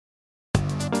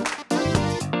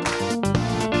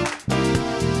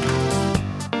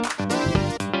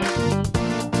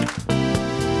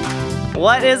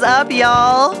What is up,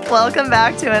 y'all? Welcome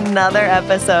back to another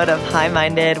episode of High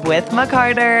Minded with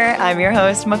McCarter. I'm your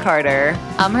host, McCarter.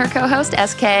 I'm her co-host,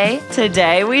 SK.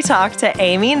 Today, we talk to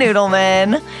Amy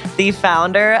Noodleman, the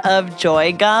founder of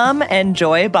Joy Gum and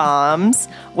Joy Bombs,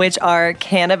 which are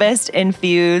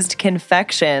cannabis-infused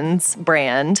confections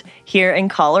brand here in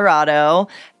Colorado.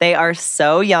 They are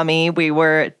so yummy. We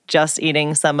were just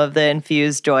eating some of the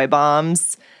infused Joy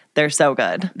Bombs. They're so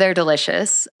good. They're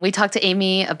delicious. We talked to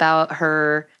Amy about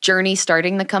her journey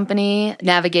starting the company,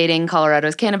 navigating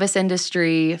Colorado's cannabis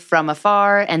industry from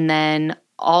afar, and then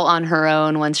all on her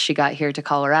own once she got here to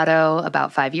Colorado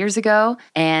about 5 years ago.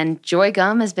 And Joy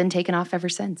Gum has been taken off ever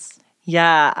since.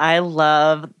 Yeah, I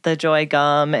love the Joy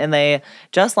Gum, and they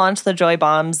just launched the Joy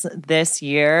Bombs this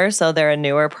year, so they're a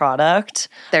newer product.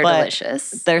 They're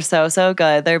delicious. They're so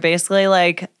good. They're basically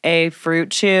like a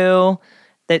fruit chew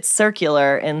that's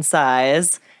circular in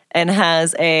size and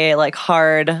has a like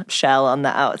hard shell on the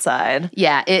outside.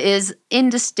 Yeah, it is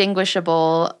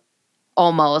indistinguishable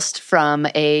almost from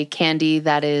a candy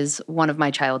that is one of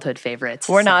my childhood favorites.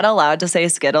 We're not allowed to say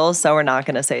Skittles, so we're not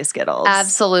going to say Skittles.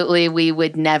 Absolutely. We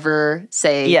would never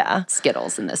say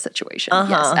Skittles in this situation.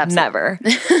 Yes, absolutely.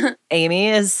 Never. Amy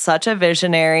is such a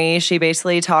visionary. She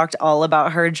basically talked all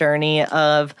about her journey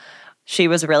of she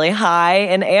was really high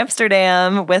in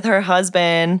Amsterdam with her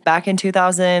husband back in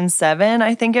 2007,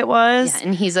 I think it was. Yeah,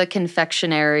 and he's a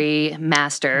confectionery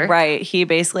master. Right. He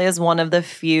basically is one of the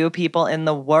few people in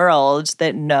the world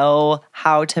that know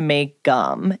how to make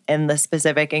gum and the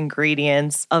specific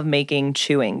ingredients of making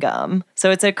chewing gum.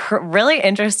 So it's a really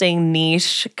interesting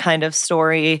niche kind of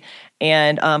story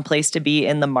and place to be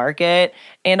in the market.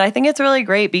 And I think it's really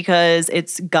great because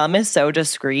gum is so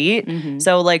discreet. Mm-hmm.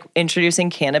 So like introducing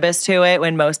cannabis to it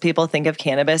when most people think of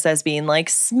cannabis as being like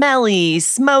smelly,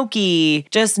 smoky,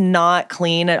 just not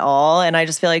clean at all. And I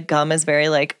just feel like gum is very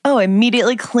like,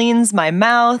 immediately cleans my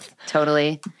mouth.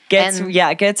 Totally. Gets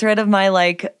rid of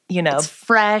my it's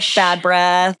fresh, bad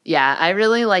breath. Yeah, I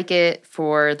really like it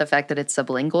for the fact that it's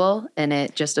sublingual and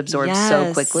it just absorbs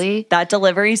so quickly. That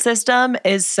delivery system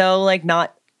is so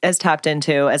not as tapped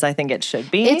into as I think it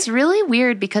should be. It's really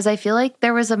weird because I feel like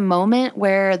there was a moment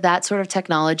where that sort of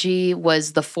technology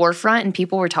was the forefront and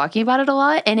people were talking about it a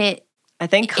lot, and I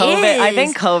think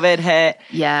COVID hit,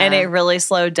 and it really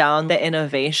slowed down the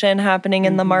innovation happening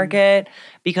in the market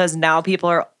because now people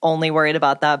are only worried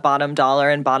about that bottom dollar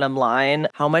and bottom line.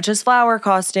 How much is flour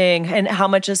costing and how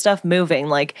much is stuff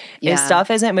moving? If stuff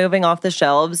isn't moving off the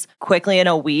shelves quickly in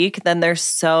a week, then they're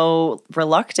so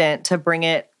reluctant to bring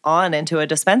it on into a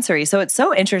dispensary. So it's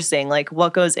so interesting,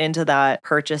 what goes into that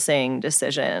purchasing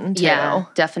decision too. Yeah,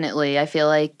 definitely. I feel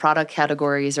like product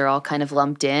categories are all kind of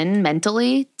lumped in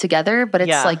mentally together, but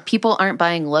it's like people aren't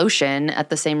buying lotion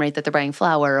at the same rate that they're buying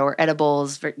flour or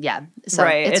edibles. So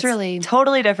it's really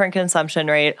totally different consumption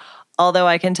rate. Although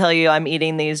I can tell you I'm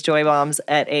eating these Joy Bombs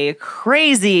at a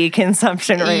crazy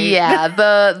consumption rate. Yeah,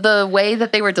 the way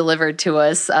that they were delivered to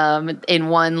us in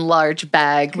one large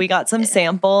bag. We got some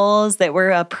samples that were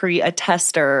a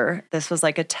tester. This was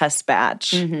like a test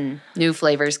batch. Mm-hmm. New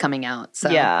flavors coming out. So.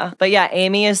 Yeah. But yeah,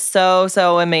 Amy is so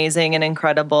amazing and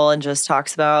incredible and just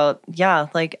talks about,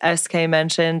 like SK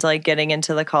mentioned, getting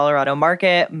into the Colorado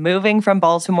market, moving from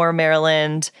Baltimore,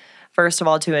 Maryland, first of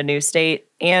all, to a new state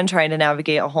and trying to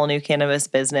navigate a whole new cannabis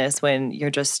business when you're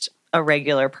just a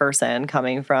regular person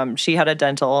coming from, she had a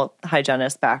dental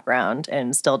hygienist background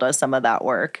and still does some of that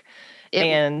work.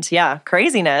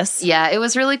 Craziness. Yeah, it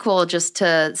was really cool just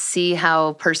to see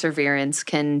how perseverance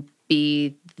can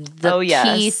be the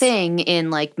key thing in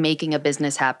making a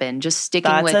business happen. Just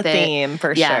sticking with it. That's a theme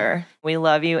for sure. We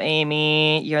love you,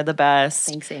 Amy. You're the best.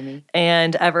 Thanks, Amy.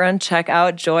 And everyone check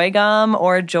out Joy Gum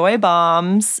or Joy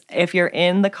Bombs if you're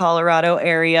in the Colorado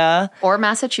area. Or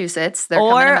Massachusetts. They're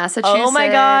coming to Massachusetts. Oh my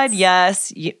God,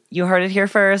 yes. You heard it here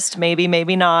first.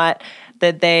 Maybe not.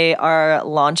 That they are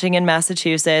launching in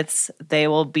Massachusetts. They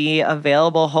will be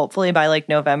available hopefully by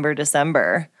November,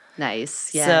 December.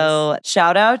 Nice. Yes. So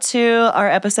shout out to our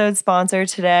episode sponsor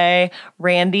today,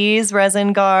 Randy's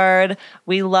Resin Guard.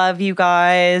 We love you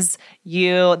guys.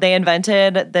 They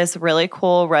invented this really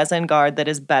cool resin guard that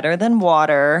is better than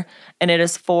water, and it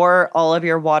is for all of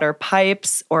your water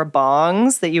pipes or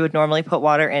bongs that you would normally put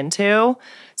water into.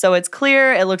 So it's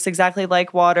clear, it looks exactly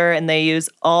like water, and they use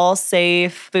all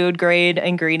safe food grade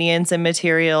ingredients and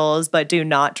materials, but do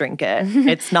not drink it.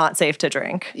 It's not safe to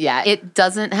drink. Yeah, it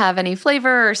doesn't have any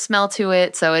flavor or smell to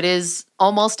it, so it is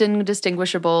almost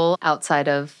indistinguishable outside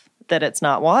of that it's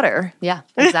not water. Yeah,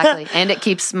 exactly. And it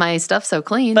keeps my stuff so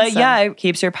clean. But it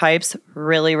keeps your pipes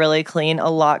really, really clean,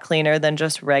 a lot cleaner than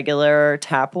just regular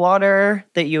tap water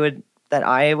that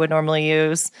I would normally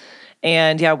use.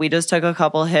 And yeah, we just took a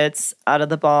couple hits out of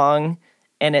the bong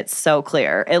and it's so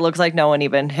clear. It looks like no one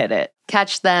even hit it.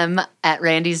 Catch them at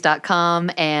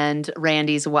randys.com and at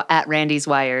Randy's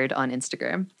Wired on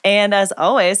Instagram. And as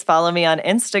always, follow me on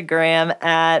Instagram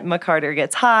at McCarter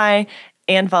Gets High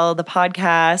and follow the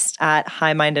podcast at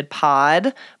High Minded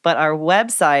Pod. But our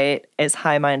website is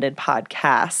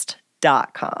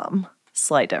highmindedpodcast.com.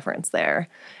 Slight difference there.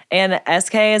 And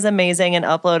SK is amazing and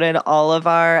uploaded all of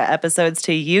our episodes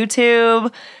to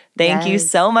YouTube. Thank you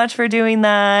so much for doing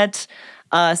that.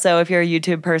 So if you're a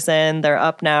YouTube person, they're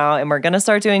up now and we're going to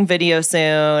start doing video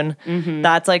soon.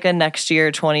 That's like a next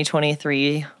year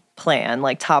 2023 plan,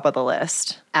 like top of the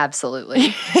list.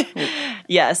 Absolutely.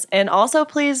 Yes. And also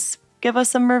please give us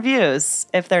some reviews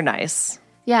if they're nice.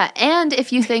 Yeah. And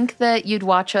if you think that you'd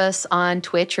watch us on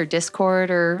Twitch or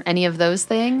Discord or any of those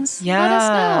things, let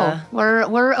us know.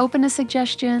 We're open to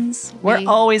suggestions. We're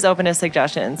always open to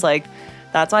suggestions. Like,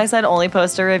 that's why I said only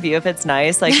post a review if it's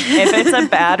nice. Like, if it's a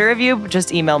bad review,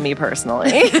 just email me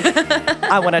personally.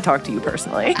 I want to talk to you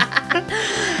personally.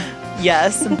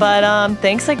 Yes, but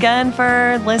thanks again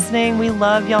for listening. We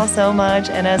love y'all so much.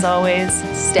 And as always,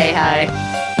 stay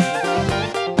high.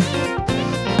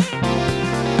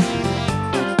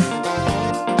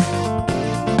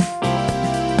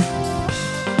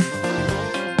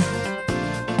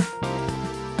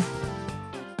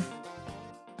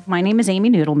 My name is Amy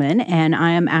Noodleman, and I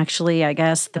am actually, I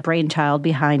guess, the brainchild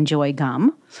behind Joy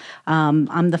Gum.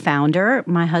 I'm the founder.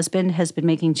 My husband has been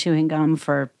making chewing gum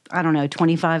for,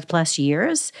 25 plus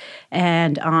years.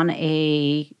 And on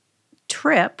a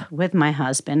trip with my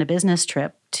husband, a business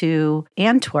trip to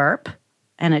Antwerp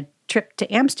and a trip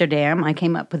to Amsterdam, I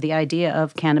came up with the idea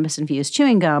of cannabis-infused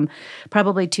chewing gum.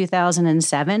 Probably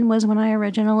 2007 was when I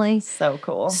originally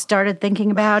started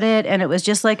thinking about it. And it was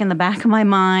just like in the back of my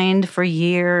mind for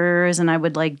years. And I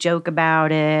would like joke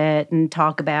about it and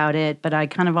talk about it. But I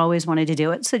kind of always wanted to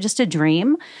do it. So just a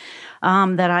dream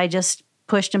that I just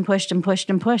pushed and pushed and pushed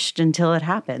and pushed until it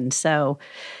happened. So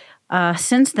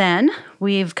since then,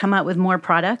 we've come out with more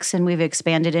products and we've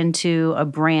expanded into a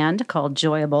brand called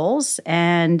Joyables.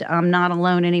 And I'm not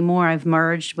alone anymore. I've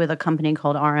merged with a company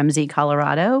called RMZ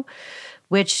Colorado,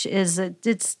 which is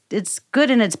it's good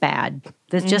and it's bad.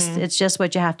 It's just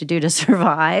what you have to do to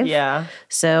survive. Yeah.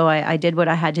 So I did what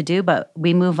I had to do, but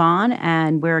we move on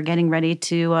and we're getting ready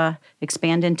to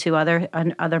expand into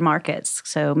other markets.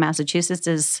 So Massachusetts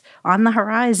is on the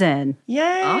horizon.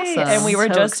 Yay! Awesome. And we were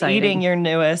So just exciting. eating your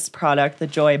newest product, the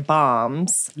Joy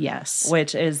Bombs. Yes.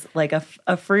 Which is like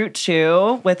a fruit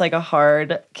chew with like a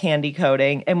hard candy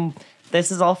coating. And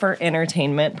this is all for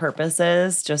entertainment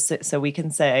purposes, just so we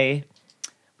can say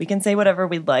whatever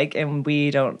we'd like and we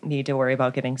don't need to worry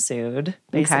about getting sued,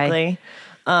 basically.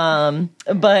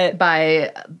 But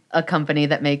by a company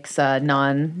that makes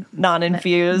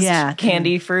non-infused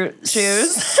candy fruit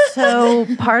chews. So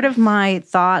part of my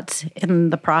thoughts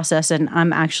in the process, and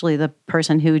I'm actually the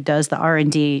person who does the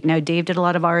R&D. Now, Dave did a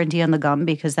lot of R&D on the gum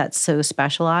because that's so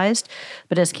specialized.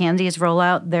 But as candies roll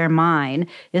out their mine,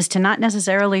 is to not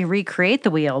necessarily recreate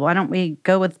the wheel. Why don't we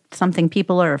go with something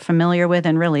people are familiar with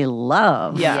and really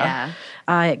love? Yeah.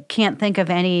 I can't think of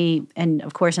any, and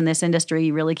of course in this industry,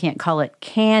 you really can't call it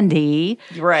candy.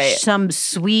 Right. Some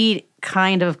sweet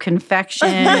kind of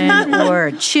confection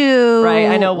or chew. Right.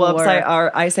 I know. Whoops.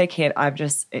 I say can't.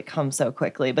 It comes so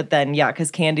quickly. But then, yeah, because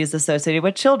candy is associated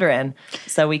with children.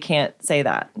 So we can't say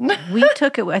that. We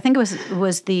took it, I think was it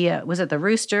the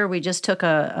Rooster? We just took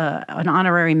an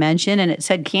honorary mention and it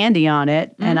said candy on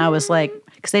it. And I was like,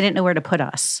 because they didn't know where to put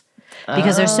us.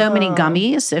 Because there's so many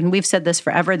gummies, and we've said this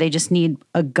forever, they just need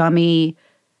a gummy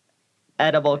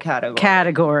Edible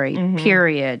category.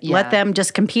 Period. Yeah. Let them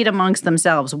just compete amongst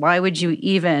themselves. Why would you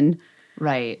even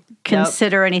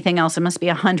consider anything else? There must be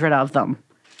 100 of them.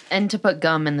 And to put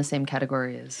gum in the same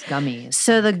category as gummies.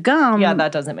 So the gum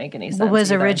that doesn't make any sense. Was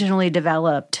either. originally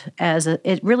developed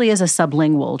it really is a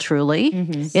sublingual, truly.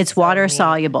 It's water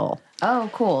soluble.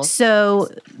 Oh, cool. So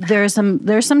there's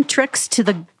some tricks to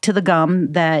the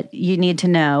gum that you need to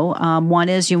know. One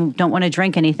is you don't want to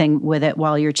drink anything with it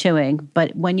while you're chewing,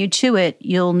 but when you chew it,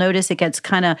 you'll notice it gets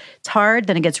it's hard,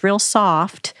 then it gets real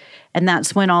soft, and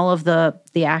that's when all of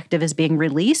the active is being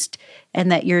released,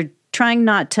 and that you're trying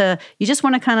not to. You just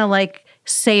want to kind of like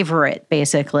savor it,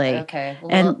 basically. Okay,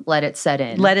 and let it set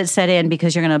in. Let it set in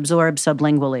because you're going to absorb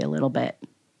sublingually a little bit.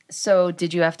 So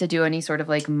did you have to do any sort of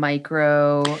like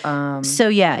micro? So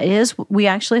yeah, it is. We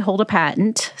actually hold a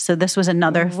patent. So this was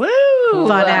another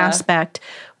fun aspect.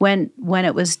 When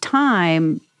it was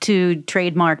time, to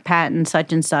trademark, patent,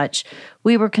 such and such.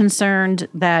 We were concerned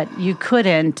that you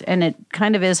couldn't, and it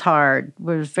kind of is hard.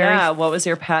 We're very What was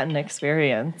your patent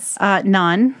experience?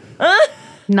 none.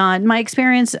 None. My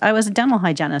experience, I was a dental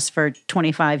hygienist for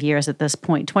 25 years at this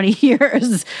point, 20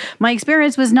 years. My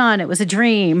experience was none. It was a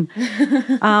dream.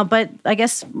 But I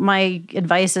guess my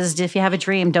advice is if you have a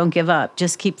dream, don't give up.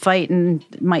 Just keep fighting.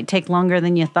 It might take longer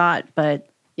than you thought, but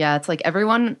Yeah, it's like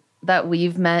everyone that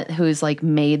we've met who's like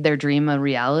made their dream a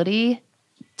reality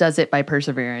does it by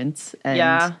perseverance.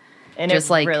 And And just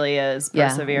it really is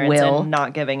perseverance will. and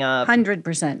not giving up.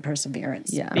 100%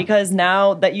 perseverance. Yeah. Because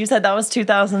now that you said that was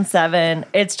 2007,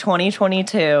 it's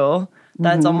 2022.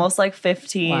 That's almost like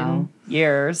 15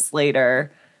 years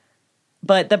later.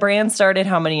 But the brand started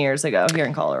how many years ago here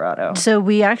in Colorado? So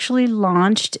we actually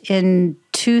launched in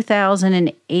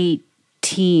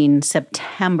 2018,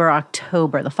 September,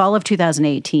 October, the fall of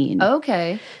 2018.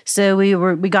 Okay. So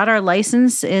we got our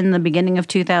license in the beginning of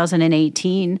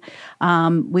 2018.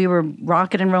 We were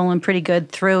rocking and rolling pretty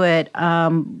good through it.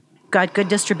 Got good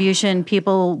distribution.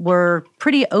 People were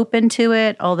pretty open to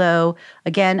it. Although,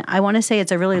 again, I want to say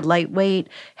it's a really lightweight,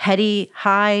 heady,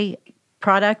 high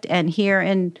product. And here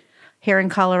in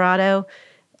Colorado,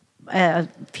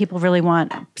 people really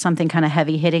want something kind of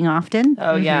heavy hitting often.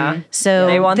 Oh, yeah. So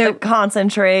they want the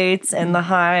concentrates and the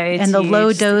high and the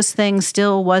low THC. dose thing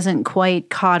still wasn't quite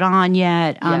caught on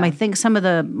yet. I think some of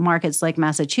the markets like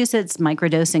Massachusetts,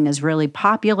 microdosing is really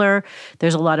popular.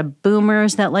 There's a lot of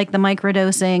boomers that like the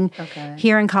microdosing. Okay.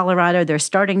 Here in Colorado, they're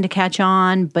starting to catch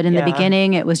on. But in the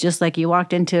beginning, it was just like you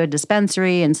walked into a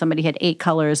dispensary and somebody had 8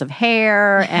 colors of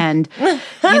hair. And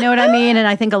you know what I mean? And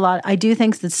I do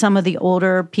think that some of the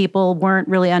older people weren't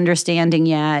really understanding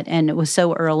yet. And it was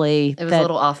so early. It was a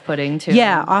little off-putting too.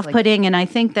 Yeah, off-putting. And I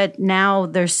think that now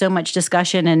there's so much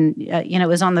discussion and, it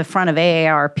was on the front of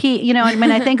AARP. You know, I mean,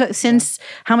 I think since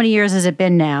how many years has it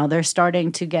been now? They're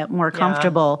starting to get more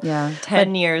comfortable. Yeah.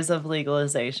 10 years of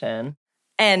legalization.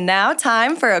 And now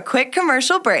time for a quick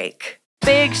commercial break.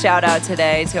 Big shout out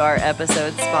today to our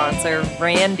episode sponsor,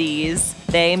 Randy's.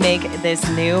 They make this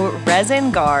new resin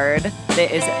guard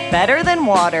that is better than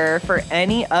water for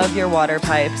any of your water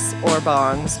pipes or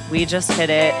bongs. We just hit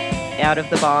it out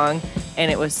of the bong and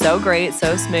it was so great,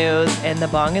 so smooth, and the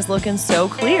bong is looking so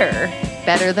clear.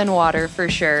 Better than water for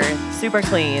sure. Super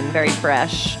clean, very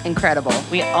fresh. Incredible.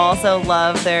 We also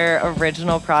love their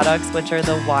original products, which are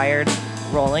the wired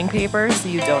rolling papers, so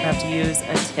you don't have to use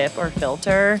a tip or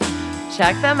filter.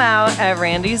 Check them out at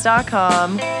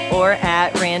randys.com or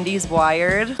at Randy's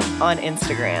Wired on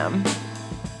Instagram.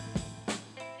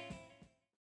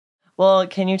 Well,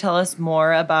 can you tell us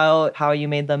more about how you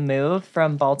made the move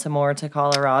from Baltimore to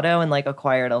Colorado and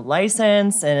acquired a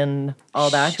license and all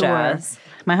that jazz?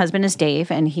 My husband is Dave,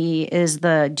 and he is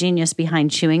the genius behind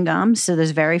chewing gum. So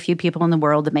there's very few people in the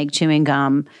world that make chewing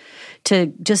gum. To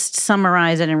just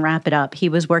summarize it and wrap it up, he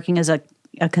was working as a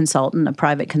consultant, a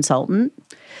private consultant.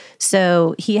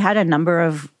 So he had a number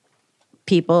of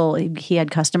people. He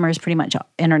had customers pretty much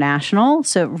international.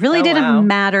 So it really didn't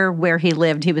matter where he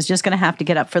lived. He was just going to have to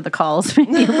get up for the calls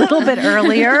maybe a little bit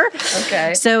earlier.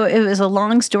 Okay. So it was a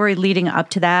long story leading up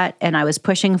to that. And I was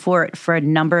pushing for it for a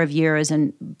number of years.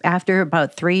 And after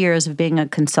about 3 years of being a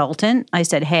consultant, I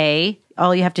said, hey,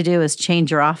 all you have to do is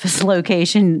change your office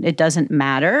location. It doesn't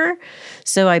matter.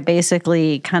 So I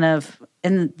basically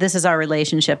and this is our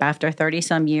relationship after 30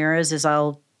 some years, is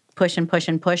I'll push and push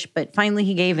and push. But finally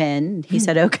he gave in. He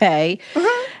said, okay.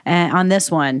 And on this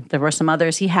one, there were some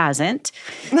others he hasn't.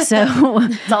 So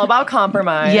it's all about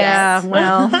compromise. Yeah,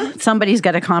 well, somebody's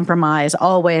got to compromise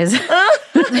always.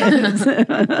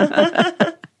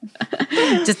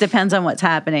 Just depends on what's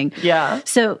happening. Yeah.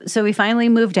 So we finally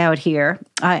moved out here.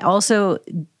 I also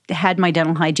had my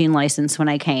dental hygiene license when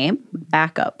I came,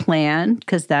 backup plan,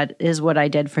 because that is what I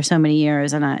did for so many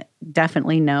years. And I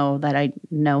definitely know that I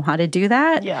know how to do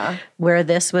that. Yeah. Where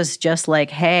this was just like,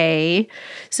 hey.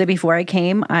 So before I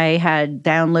came, I had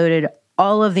downloaded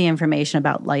all of the information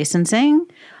about licensing,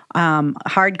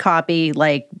 hard copy,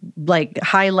 like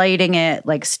highlighting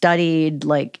it, studied,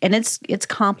 and it's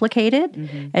complicated.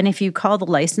 Mm-hmm. And if you call the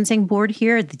licensing board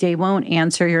here, they won't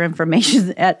answer your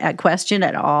information at question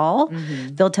at all.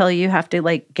 Mm-hmm. They'll tell you have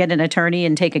to get an attorney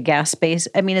and take a gas space.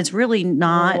 I mean, it's really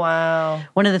not. Wow.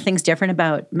 One of the things different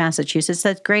about Massachusetts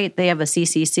that's great, they have a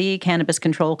CCC, Cannabis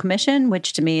Control Commission,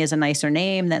 which to me is a nicer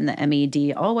name than the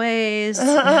MED always,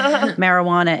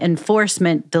 Marijuana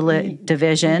Enforcement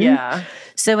Division. Yeah.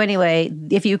 So anyway,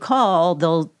 if you call,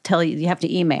 they'll tell you have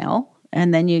to email,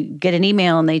 and then you get an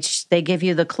email, and they give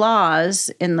you the clause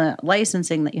in the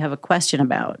licensing that you have a question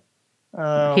about.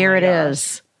 Oh, Here it gosh.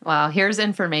 is. Wow, here's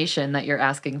information that you're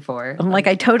asking for. I'm like,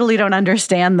 I totally don't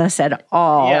understand this at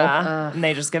all. Yeah. And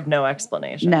they just give no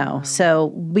explanation. No.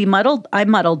 So I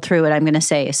muddled through it, I'm going to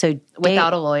say. So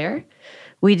Without a lawyer?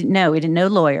 we didn't know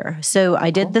lawyer. So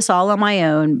I did this all on my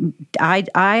own.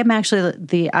 I'm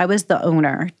actually I was the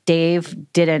owner.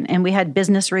 Dave didn't, and we had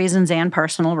business reasons and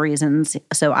personal reasons.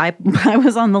 So I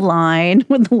was on the line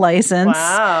with the license.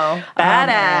 Wow.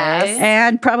 Badass.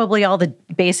 And probably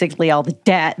basically all the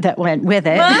debt that went with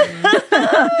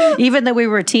it. Even though we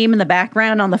were a team in the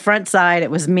background, on the front side,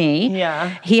 it was me.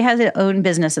 Yeah. He has his own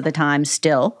business at the time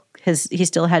still. He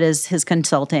still had his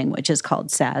consulting, which is called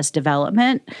SAS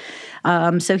Development.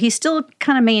 So he still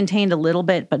kind of maintained a little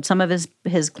bit, but some of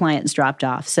his clients dropped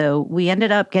off. So we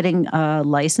ended up getting a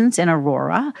license in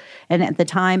Aurora. And at the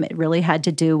time, it really had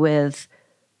to do with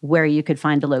where you could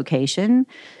find a location.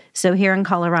 So here in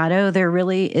Colorado, there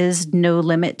really is no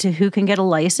limit to who can get a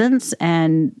license.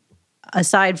 And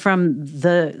aside from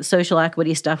the social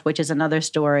equity stuff, which is another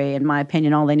story, in my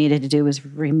opinion, all they needed to do was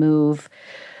remove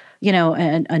a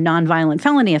nonviolent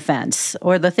felony offense,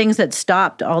 or the things that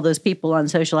stopped all those people on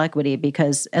social equity.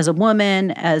 Because as a woman,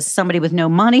 as somebody with no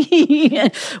money,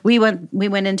 we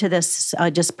went into this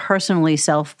just personally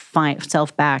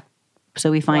self-backed.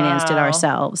 So we financed it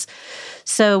ourselves.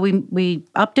 So we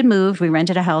upped and moved. We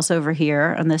rented a house over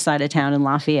here on this side of town in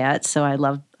Lafayette. So I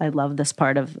love this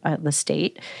part of the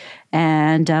state.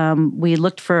 And we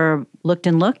looked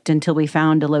until we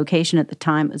found a location. At the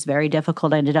time, it was very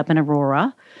difficult. I ended up in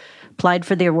Aurora. Applied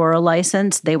for the Aurora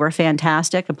license. They were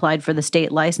fantastic. Applied for the state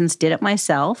license. Did it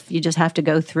myself. You just have to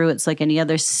go through. It's like any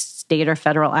other state or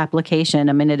federal application.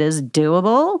 I mean, it is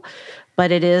doable,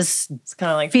 but it's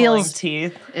kind of like pulling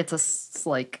teeth.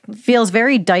 Feels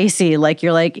very dicey. Like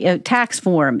you're like, tax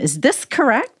form. Is this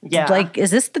correct? Yeah. Like,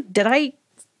 is this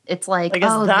It's like, is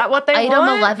that what they item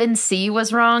want? 11C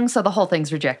was wrong, so the whole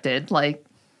thing's rejected.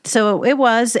 So it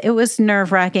was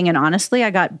nerve-wracking, and honestly,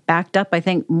 I got backed up, I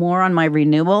think, more on my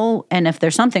renewal. And if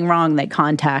there's something wrong, they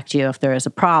contact you if there is a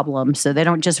problem. So they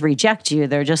don't just reject you.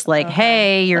 They're just like,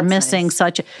 hey, you're missing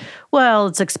nice. Well,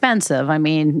 it's expensive. I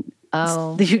mean,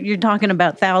 you're talking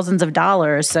about thousands of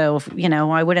dollars. So,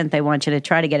 why wouldn't they want you to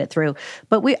try to get it through?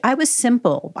 But I was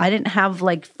simple. I didn't have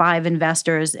like 5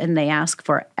 investors, and they ask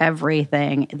for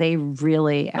everything. They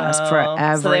really ask for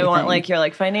everything. So they want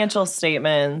your financial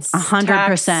statements,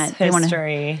 100%.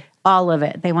 history. All of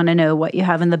it. They want to know what you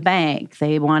have in the bank.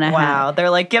 They want to Wow.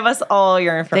 They're like, give us all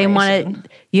your information.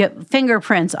 They want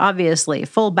fingerprints, obviously,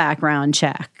 full background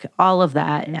check, all of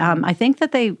that. I think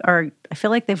that I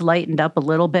feel like they've lightened up a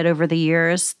little bit over the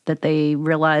years, that they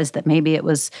realized that maybe it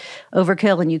was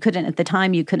overkill, and at the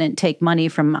time, you couldn't take money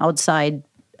from outside.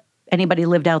 Anybody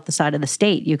lived out the side of the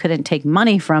state. You couldn't take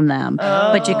money from them,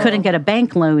 but you couldn't get a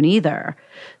bank loan either.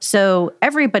 So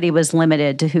everybody was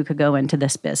limited to who could go into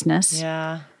this business.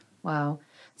 Yeah. Wow.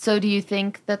 So do you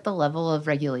think that the level of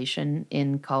regulation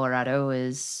in Colorado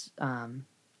is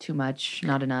too much,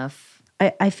 not enough?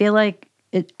 I feel like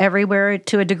everywhere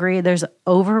to a degree there's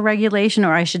over-regulation,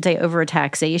 or I should say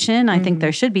over-taxation. I think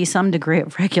there should be some degree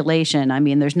of regulation. I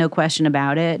mean, there's no question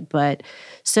about it, but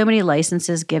so many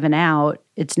licenses given out,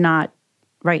 it's not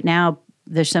right now.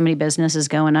 There's so many businesses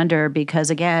going under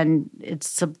because, again, it's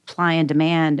supply and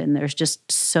demand, and there's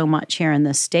just so much here in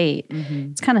this state.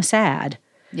 It's kind of sad.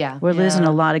 Yeah. We're losing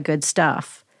a lot of good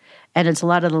stuff. And it's a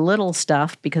lot of the little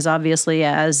stuff because obviously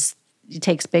as it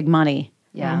takes big money.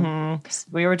 Yeah.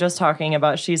 We were just talking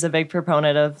about, she's a big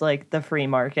proponent of the free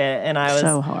market. And I was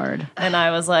so hard. And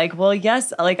I was like, well,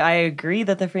 yes, I agree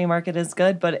that the free market is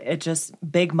good, but it just,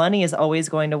 big money is always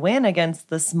going to win against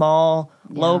the small,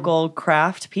 local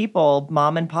craft people,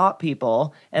 mom and pop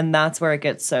people. And that's where it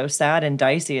gets so sad and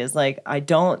dicey, is I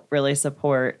don't really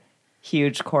support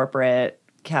huge corporate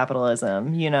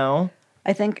capitalism,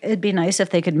 I think it'd be nice if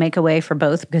they could make a way for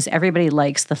both, because everybody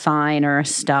likes the finer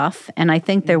stuff. And I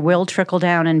think there will trickle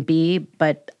down and be,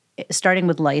 but starting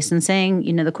with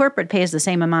licensing, the corporate pays the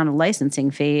same amount of licensing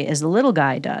fee as the little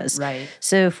guy does. Right.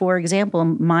 So, for example,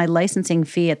 my licensing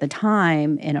fee at the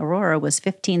time in Aurora was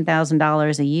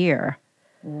 $15,000 a year.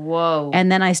 Whoa.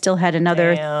 And then I still had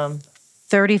another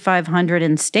 $3,500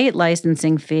 in state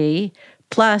licensing fee,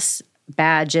 plus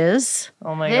badges.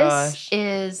 Oh my This gosh.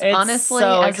 is it's honestly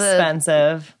so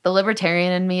expensive. The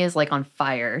libertarian in me is on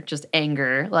fire, just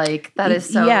anger. That is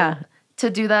so to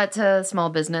do that to small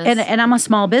business. And I'm a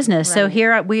small business. Right. So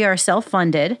here we are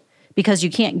self-funded because you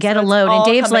can't get a it's loan. all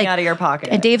And Dave's coming out of your pocket.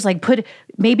 And Dave's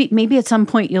maybe at some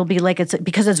point you'll be it's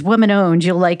because it's women owned,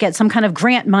 you'll get some kind of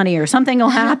grant money or something will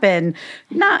happen.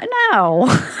 No.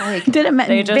 Didn't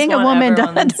they just being want a woman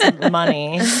everyone's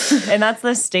money. And that's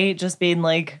the state just being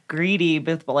greedy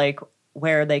with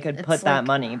where they could put that like-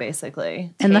 money,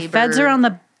 basically. And the feds Tabor. are on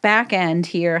the back end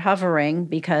here hovering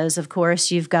because, of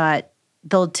course,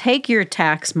 they'll take your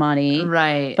tax money,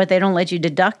 Right. but they don't let you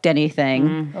deduct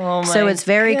anything. Oh So my it's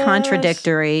very gosh.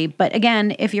 contradictory. But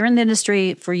again, if you're in the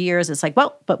industry for years, it's like,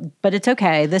 well, but it's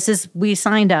okay. We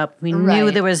signed up. We knew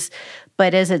Right. there was,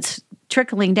 but as it's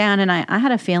trickling down, and I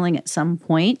had a feeling at some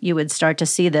point you would start to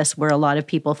see this where a lot of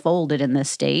people folded in this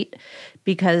state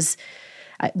because,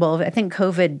 I think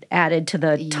COVID added to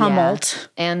the tumult.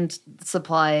 Yeah. And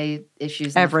supply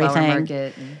issues in Everything. the flower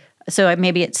market. And- So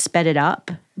maybe it sped it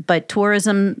up, but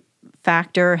tourism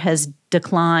factor has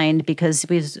declined because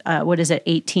we've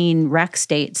 18 rec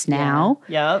states now.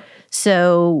 Yep.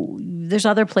 So there's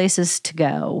other places to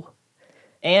go.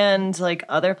 And like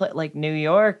like New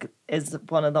York is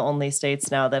one of the only states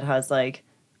now that has like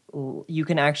you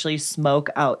can actually smoke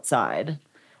outside,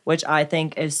 which I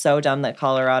think is so dumb that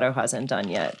Colorado hasn't done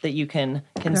yet. That you can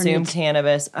consume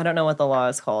cannabis. I don't know what the law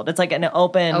is called. It's like an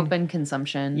Open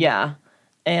consumption. Yeah.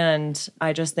 And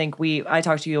I just think I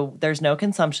talked to you, there's no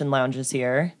consumption lounges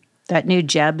here. That new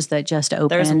Jeb's that just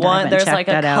opened. There's I one, haven't there's checked like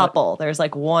a that out. couple. There's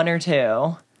like one or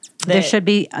two. There should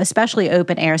be, especially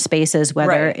open air spaces,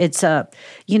 whether Right. it's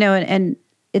and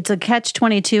it's a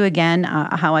catch-22 again,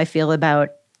 how I feel about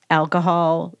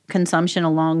alcohol consumption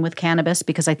along with cannabis,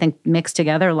 because I think mixed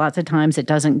together, lots of times it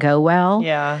doesn't go well.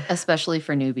 Yeah. Especially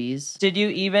for newbies. Did you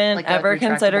even Like a ever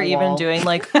consider retractable even wall. doing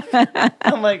like,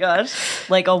 oh my gosh,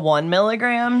 like a 1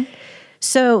 milligram?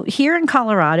 So here in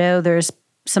Colorado, there's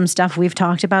some stuff we've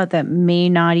talked about that may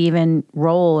not even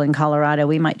roll in Colorado.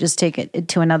 We might just take it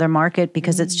to another market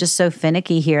because it's just so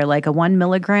finicky here. Like a 1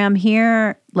 milligram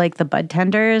here, like the bud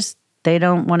tenders, they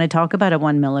don't want to talk about a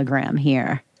 1 milligram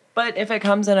here. But if it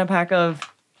comes in a pack of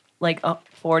like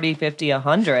 40, 50,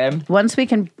 100. Once we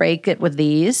can break it with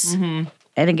these, and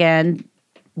again,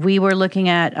 we were looking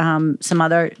at some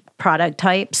other product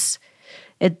types.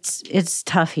 It's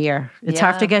tough here. It's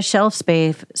hard to Yeah. get shelf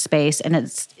space, and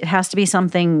it has to be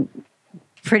something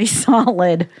pretty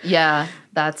solid. Yeah,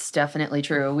 that's definitely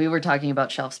true. We were talking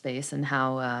about shelf space and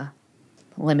how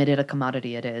limited a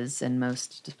commodity it is in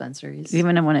most dispensaries.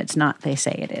 Even when it's not, they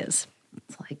say it is.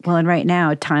 It's like Well, and right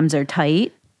now times are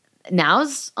tight.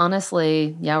 now's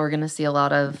honestly, we're gonna see a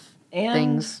lot of And-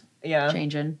 things Yeah.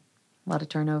 changing, a lot of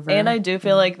turnover. And I do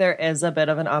feel like there is a bit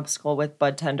of an obstacle with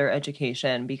bud tender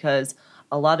education because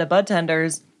a lot of bud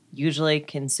tenders usually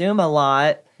consume a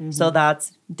lot. So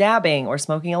that's dabbing or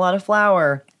smoking a lot of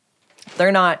flower.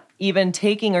 They're not even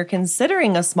taking or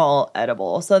considering a small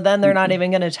edible. So then they're not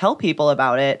even going to tell people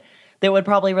about it. They would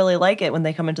probably really like it when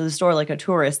they come into the store, like a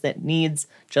tourist that needs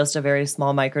just a very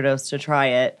small microdose to try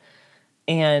it.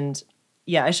 And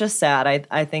yeah, it's just sad.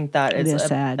 I think that It is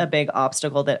sad. a big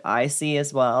obstacle that I see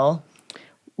as well.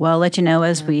 Well, I'll let you know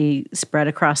as we spread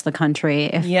across the country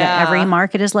if Yeah. every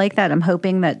market is like that. I'm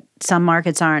hoping that some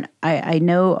markets aren't. I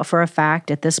know for a fact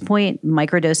at this point,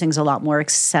 microdosing is a lot more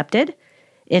accepted.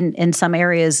 In some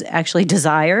areas, actually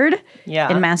desired. Yeah.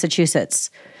 In Massachusetts.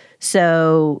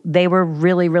 So they were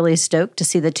really, really stoked to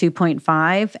see the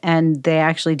 2.5, and they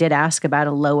actually did ask about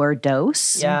a lower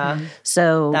dose. Yeah.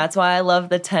 So That's why I love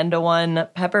the 10-to-1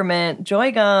 peppermint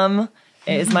joy gum.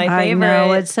 It is my favorite. I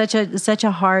know it's such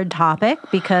a hard topic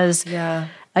because Yeah.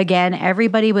 again,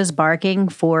 everybody was barking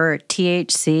for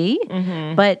THC,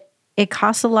 but it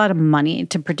costs a lot of money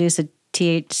to produce a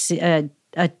THC,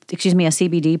 a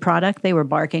CBD product. They were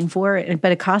barking for it,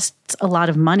 but it costs a lot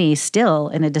of money still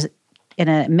in a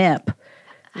MIP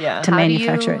Yeah. to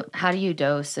manufacture it. How do you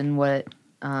dose and what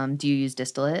do you use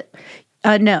distillate?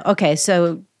 No, okay,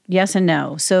 so yes and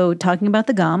no. So talking about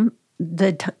the gum,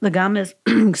 the gum is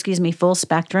excuse me, full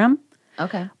spectrum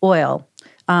Okay. oil,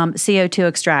 CO2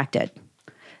 extracted.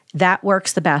 That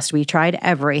works the best. We tried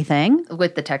everything.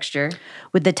 With the texture.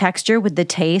 With the texture, with the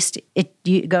taste,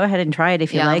 you go ahead and try it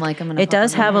if you Yeah, I'm like. like, I'm gonna It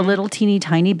does pop have a little teeny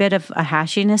tiny bit of a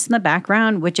hashiness in the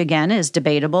background, which again is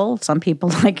debatable. Some people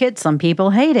like it, some people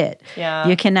hate it. Yeah.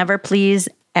 You can never please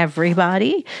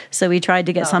everybody. So we tried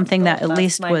to get something that at That's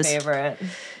least my was favorite.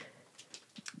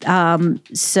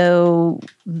 so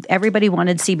everybody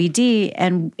wanted CBD,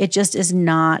 and it just is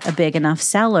not a big enough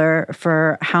seller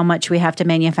for how much we have to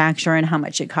manufacture and how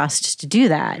much it costs to do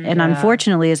that. And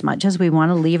unfortunately, as much as we want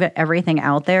to leave everything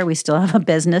out there, we still have a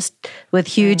business with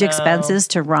huge expenses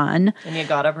to run. And you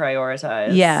gotta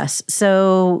prioritize. Yes.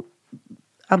 So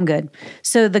I'm good.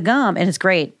 So the gum, and it's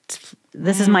great.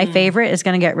 This is my favorite. It's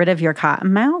going to get rid of your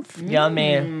cotton mouth.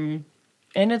 Yummy.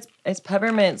 And it's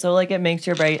peppermint, so like it makes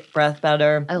your breath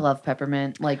better. I love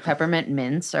peppermint. Like peppermint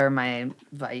mints are my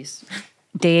vice.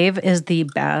 Dave is the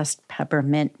best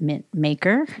peppermint mint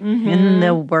maker in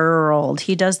the world.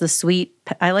 He does the sweet.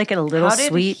 I like it a little How did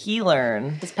sweet. he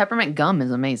learn? This peppermint gum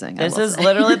is amazing. This is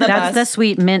literally the That's the best.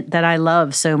 sweet mint that I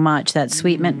love so much. That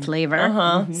sweet mint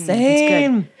flavor.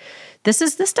 Same. This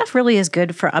stuff really is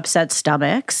good for upset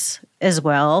stomachs as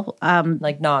well.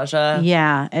 Like nausea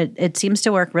Yeah, it seems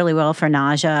to work really well for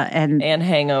nausea and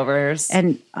hangovers.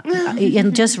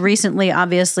 and just recently,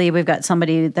 obviously, we've got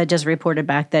somebody that just reported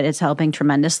back that it's helping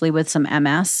tremendously with some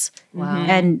MS. Wow.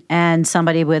 And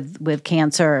somebody with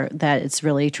cancer that it's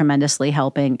really tremendously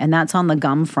helping, and that's on the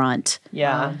gum front.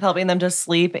 Yeah, helping them to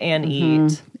sleep and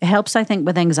eat. It helps, I think,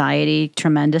 with anxiety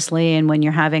tremendously, and when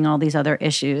you're having all these other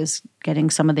issues,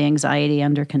 getting some of the anxiety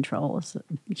under control is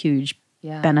a huge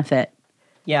benefit.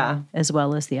 Yeah. As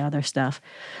well as the other stuff.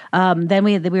 Then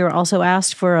we were also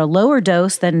asked for a lower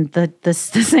dose than the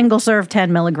single serve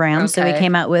 10 milligrams. So we Okay.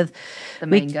 came out with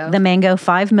The mango.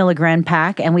 5 milligram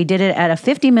pack, and we did it at a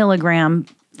 50 milligram,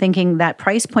 thinking that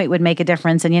price point would make a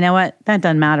difference. And you know what? That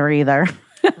doesn't matter either.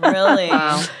 Really?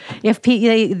 Wow. If they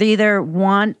either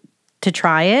want to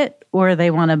try it or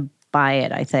they want to buy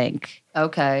it, I think.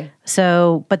 Okay.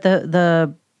 So, but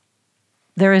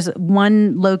there is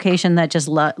one location that just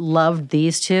loved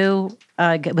these two.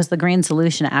 It was the Green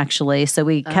Solution, actually. So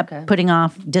we kept putting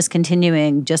off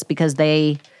discontinuing just because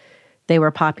they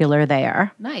were popular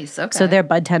there. Nice. Okay. So their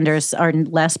bud tenders are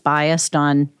less biased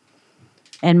on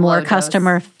and more Low dose.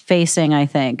 customer facing, I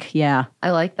think. Yeah,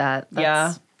 I like that.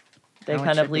 Yeah. They how it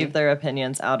kind of should leave be. their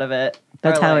opinions out of it.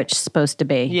 that's Or how like- it's supposed to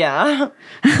be. Yeah.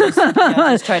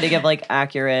 Just try to give like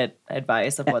accurate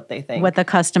advice of what they think. What the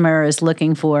customer is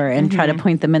looking for and try to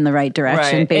point them in the right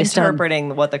direction right. based on.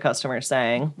 Interpreting what the customer's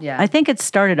saying. Yeah. I think it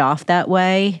started off that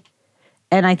way.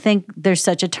 And I think there's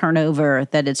such a turnover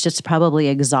that it's just probably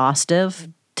exhaustive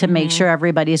to make sure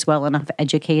everybody's well enough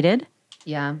educated.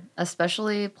 Yeah,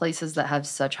 especially places that have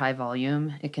such high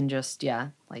volume, it can just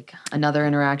like another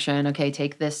interaction. Okay,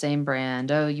 take this same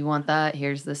brand. Oh, you want that?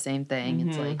 Here's the same thing.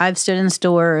 It's like I've stood in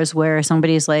stores where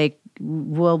somebody's like,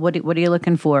 "Well, what are you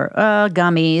looking for?"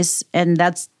 Gummies, and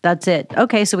that's it.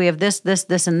 Okay, so we have this,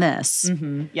 and this.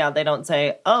 Yeah, they don't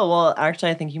say, oh, well, actually,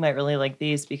 I think you might really like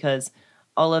these because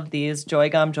all of these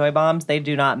Joy Bombs, they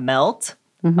do not melt,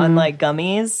 unlike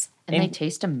gummies. and they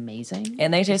taste amazing.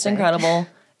 And they taste incredible.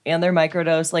 And they're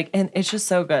microdose. Like, and it's just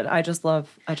so good. I just love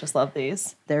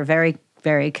these. They're very,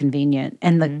 very convenient,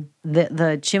 and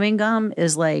the chewing gum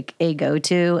is like a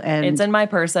go-to. And It's in my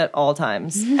purse at all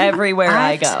times, everywhere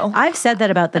I go. I've said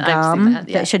that about the I've gum seen that,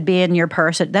 yeah. that should be in your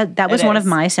purse. That was It one of is.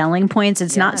 my selling points.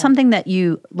 It's not something that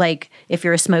you like if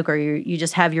you're a smoker, you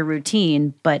just have your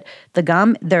routine. But the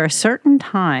gum, there are certain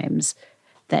times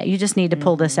that you just need to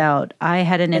pull this out. I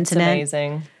had an It's incident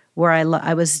amazing. where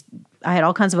I had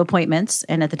all kinds of appointments,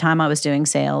 and at the time I was doing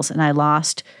sales, and I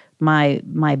lost my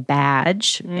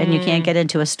badge, and you can't get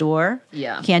into a store.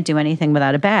 Yeah. You can't do anything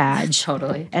without a badge.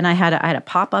 Totally. And I had a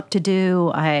pop up to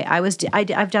do.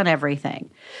 I've done everything,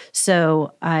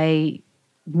 so I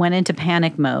went into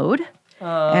panic mode,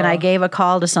 and I gave a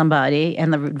call to somebody,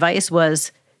 and the advice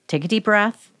was take a deep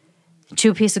breath,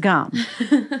 chew a piece of gum,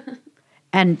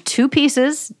 and two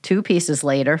pieces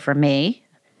later for me.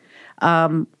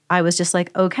 I was just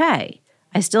like, okay,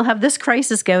 I still have this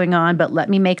crisis going on, but let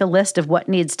me make a list of what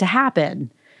needs to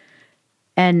happen.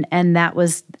 And that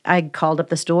was, I called up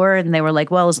the store and they were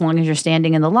like, well, as long as you're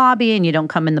standing in the lobby and you don't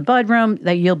come in the bud room,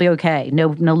 that you'll be okay. No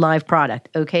live product.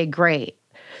 Okay, great.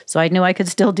 So I knew I could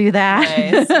still do that.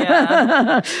 Nice,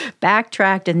 yeah.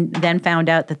 Backtracked and then found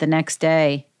out that the next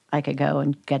day I could go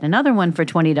and get another one for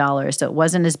 $20. So it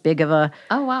wasn't as big of a,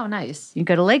 Oh wow, nice. you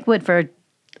go to Lakewood for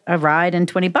a ride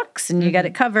and $20 and you got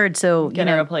it covered. So, Get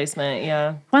a replacement,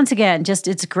 yeah. once again, just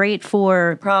it's great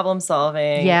for Problem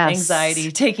solving, Yes.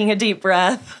 anxiety, taking a deep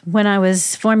breath. when I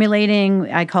was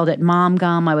formulating, I called it mom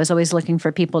gum. I was always looking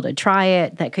for people to try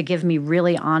it that could give me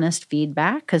really honest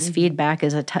feedback because feedback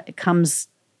is comes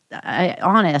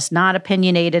honest, not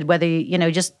opinionated, whether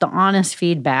just the honest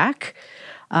feedback.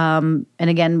 And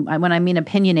again, when I mean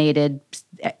opinionated,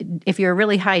 if you're a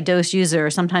really high dose user,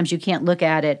 sometimes you can't look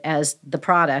at it as the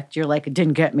product. You're like, it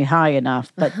didn't get me high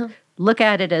enough. But look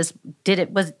at it as,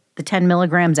 was the 10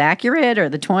 milligrams accurate or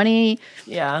the 20?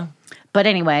 Yeah. But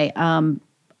anyway,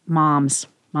 moms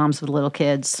with little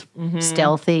kids,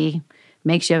 stealthy,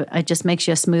 it just makes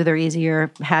you a smoother,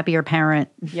 easier, happier parent.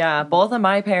 Yeah. Both of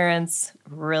my parents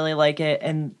really like it,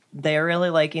 and they're really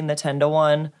liking the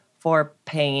 10-to-1 for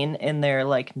pain in their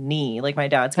like knee. Like my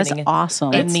dad's That's getting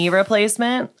awesome. a knee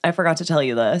replacement. I forgot to tell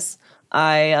you this.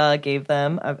 I gave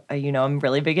them, I'm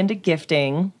really big into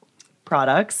gifting.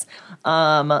 products.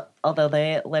 Although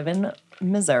they live in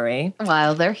Missouri.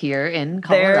 While they're here in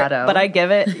They're- Colorado. But I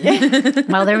give it,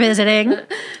 While they're visiting.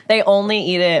 they only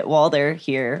eat it while they're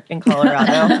here in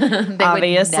Colorado. they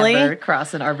obviously. would never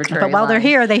cross an arbitrary But while they're line.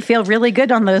 here, they feel really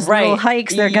good on those little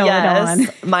hikes they're going on.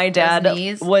 My dad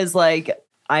knees. was like,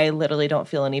 I literally don't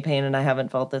feel any pain, and I haven't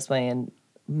felt this way in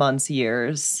months,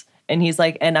 years. And he's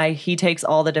like, he tries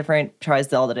all the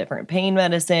different pain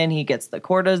medicine. He gets the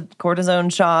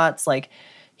cortisone shots. Like,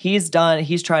 he's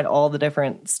tried all the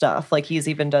different stuff. Like, he's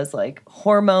even does like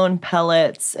hormone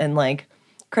pellets and like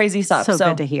crazy stuff. So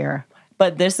good to hear.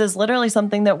 But this is literally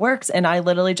something that works. And I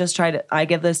literally just I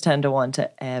give this 10-1 to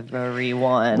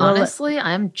everyone. Honestly,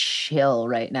 I'm chill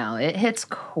right now. It hits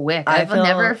quick. I I've feel-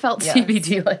 never felt yes.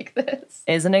 CBD like this.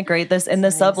 Isn't it great? The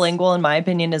sublingual, in my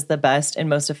opinion, is the best and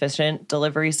most efficient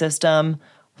delivery system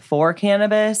for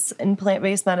cannabis and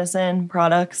plant-based medicine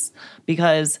products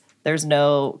because there's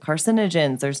no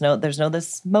carcinogens. There's no the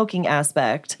smoking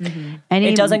aspect. Any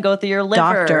It doesn't go through your liver.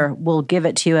 doctor will give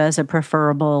it to you as a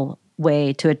preferable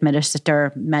way to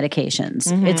administer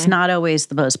medications. It's not always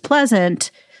the most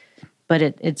pleasant, but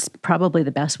it's probably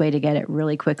the best way to get it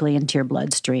really quickly into your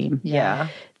bloodstream. Yeah.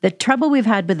 The trouble we've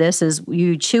had with this is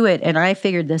you chew it, and I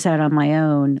figured this out on my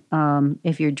own.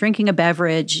 If you're drinking a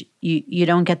beverage, you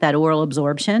don't get that oral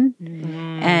absorption.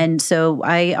 And so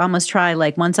I almost try,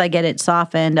 like, once I get it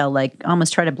softened, I'll like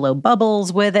almost try to blow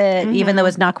bubbles with it, even though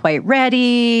it's not quite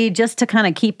ready, just to kind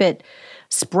of keep it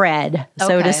spread,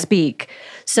 so Okay. to speak.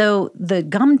 So the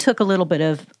gum took a little bit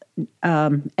of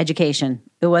education.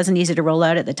 It wasn't easy to roll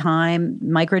out at the time.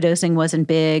 Microdosing wasn't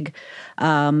big,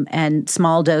 and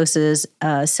small doses.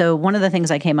 So one of the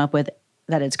things I came up with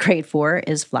that it's great for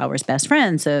is flower's best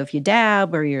friend. So if you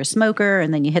dab or you're a smoker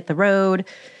and then you hit the road,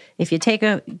 if you take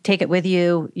it with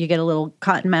you, you get a little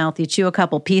cotton mouth, you chew a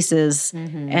couple pieces,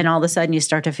 and all of a sudden you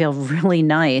start to feel really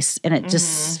nice, and it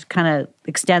just kind of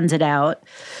extends it out.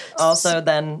 Also,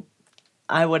 then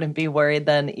I wouldn't be worried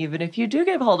then, even if you do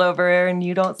get pulled over and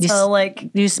you don't smell like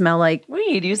You smell like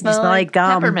weed. You you smell, smell like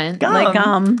gum, peppermint. like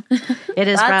gum. It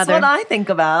is That's rather what I think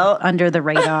about. under the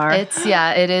radar.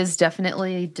 It is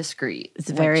definitely discreet. It's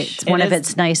very. which- It's one of is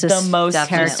its nicest the most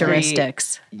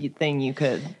characteristics. thing you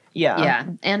could. Yeah. yeah.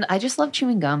 And I just love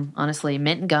chewing gum, honestly.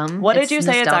 Mint gum. What did you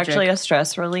say? nostalgic. It's actually a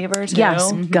stress reliever too.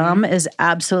 Yes, gum is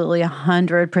absolutely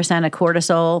 100% a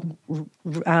cortisol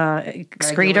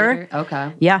excreter. Regulator?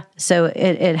 Okay. Yeah, so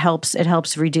it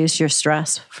helps reduce your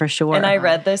stress for sure. And I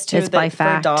read this too It's by that for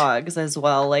fact. dogs as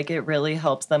well. Like, it really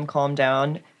helps them calm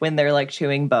down when they're like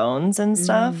chewing bones and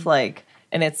stuff. Like,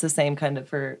 and it's the same kind of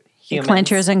for humans.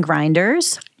 clenchers and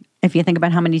grinders. If you think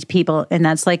about how many people, and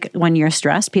that's like when you're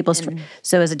stressed,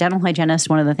 so as a dental hygienist,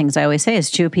 one of the things I always say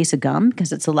is chew a piece of gum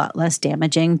because it's a lot less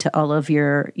damaging to all of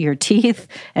your teeth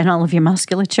and all of your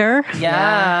musculature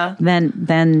Yeah.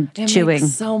 than It chewing.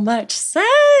 makes so much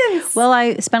sense. Well,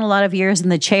 I spent a lot of years in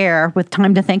the chair with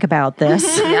time to think about this.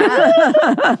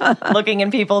 Looking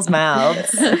in people's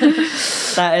mouths.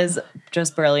 That is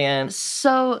just brilliant.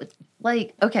 So,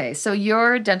 like, okay, so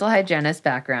your dental hygienist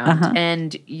background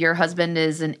and your husband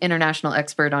is an international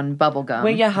expert on bubble gum.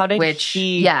 Wait, yeah, how did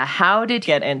he how did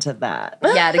get into that?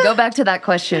 yeah, to go back to that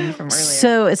question from earlier.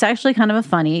 So it's actually kind of a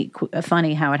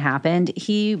funny how it happened.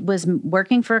 He was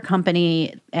working for a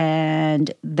company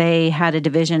and they had a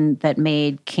division that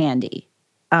made candy.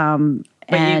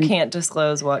 But and you can't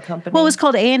disclose what company. well, it was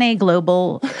called A&A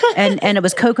Global, and it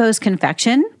was Coco's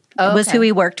Confection. Oh, was okay. who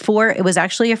he worked for. It was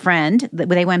actually a friend.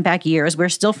 They went back years. We're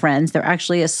still friends. They're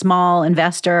actually a small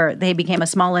investor. They became a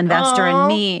small investor in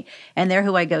me, and they're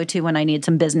who I go to when I need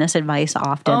some business advice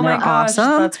often. oh my They're gosh,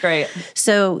 awesome. that's great.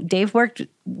 So Dave worked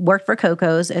for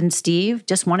Coco's, and Steve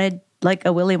just wanted like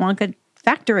a Willy Wonka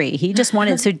factory. He just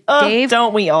wanted Dave.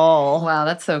 Don't we all? Wow,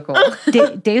 that's so cool.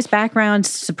 Dave's background,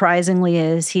 surprisingly,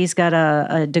 is he's got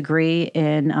a degree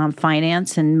in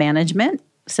finance and management.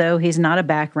 So he's not a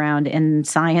background in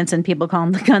science, and people call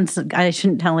him the guns. I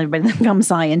shouldn't tell anybody the gum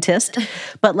scientist,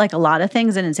 but like a lot of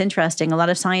things, and it's interesting. A lot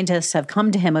of scientists have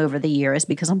come to him over the years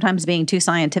because sometimes being too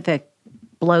scientific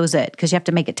blows it because you have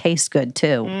to make it taste good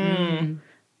too.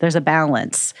 There's a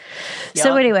balance. So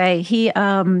Yup. anyway,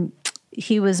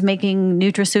 he was making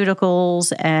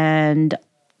nutraceuticals and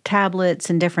tablets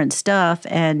and different stuff,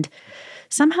 and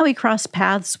somehow he crossed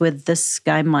paths with this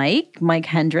guy, Mike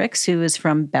Hendricks, who is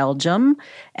from Belgium.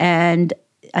 And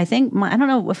I think, I don't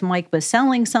know if Mike was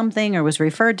selling something or was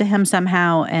referred to him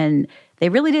somehow. And they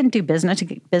really didn't do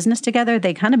business together.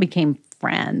 They kind of became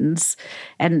friends.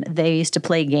 And they used to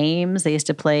play games. They used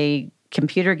to play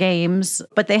computer games,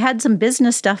 but they had some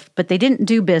business stuff, but they didn't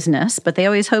do business, but they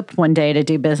always hoped one day to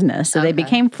do business. So they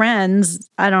became friends.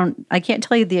 I can't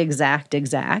tell you the exact.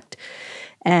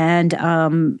 And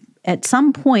at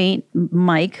some point,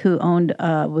 Mike, who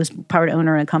was part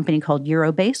owner of a company called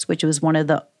Eurobase, which was one of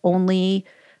the only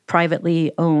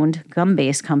privately owned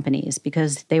gum-based companies,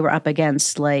 because they were up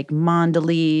against like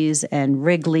Mondelez and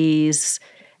Wrigley's,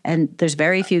 and there's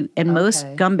very few, and most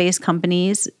gum-based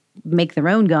companies make their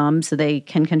own gum so they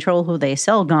can control who they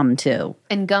sell gum to.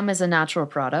 And gum is a natural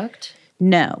product?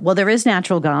 No. Well, there is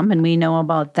natural gum, and we know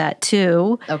about that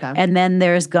too. Okay. And then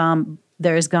there's gum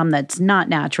that's not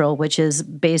natural, which is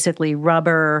basically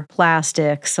rubber,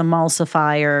 plastics,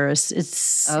 emulsifiers.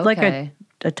 It's like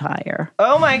a tire.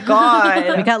 Oh my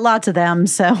God. We got lots of them.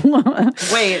 So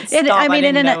wait, stop.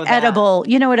 in an know edible,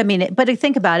 you know what I mean? But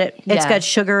think about it. It's Yeah. got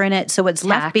sugar in it. So what's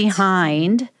left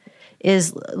behind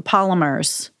is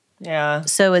polymers. Yeah.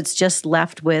 So it's just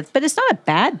left with, but it's not a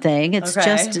bad thing. It's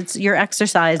just, you're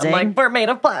exercising. I'm like, we're made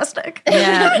of plastic.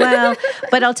 Yeah, well,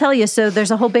 but I'll tell you, so there's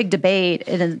a whole big debate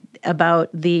about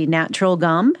the natural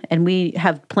gum, and we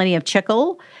have plenty of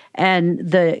chicle, and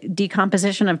the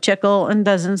decomposition of chicle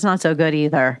it's not so good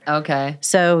either. Okay.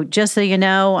 So just so you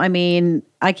know, I mean,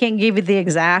 I can't give you the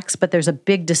exacts, but there's a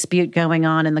big dispute going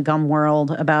on in the gum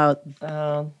world about,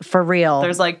 for real.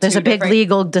 There's a big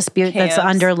legal dispute camps. that's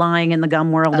underlying in the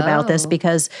gum world about this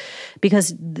because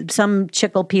some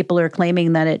chicle people are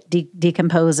claiming that it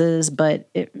decomposes, but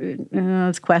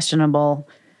it's questionable.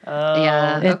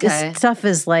 Yeah. Okay. Stuff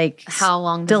is like How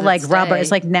long does still it like rubber. stay?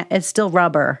 It's like it's still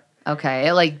rubber. Okay.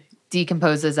 It like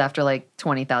decomposes after like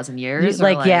 20,000 years?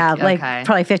 Like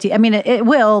probably 50. I mean, it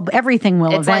will. Everything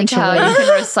will It's eventually. like how you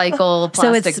can recycle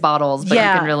So it's- plastic bottles, but you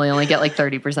yeah. can really only get like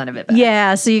 30% of it back.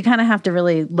 Yeah, so you kind of have to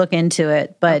really look into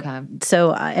it. But Okay.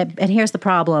 and here's the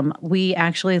problem. We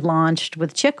actually launched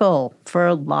with chicle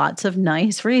for lots of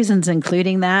nice reasons,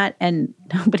 including that, and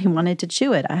nobody wanted to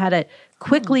chew it. I had to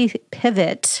quickly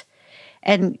pivot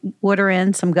and order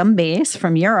in some gum base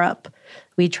from Europe.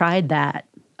 We tried that,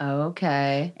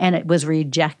 Okay. and it was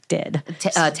rejected.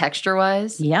 Texture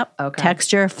wise? Yep. Okay.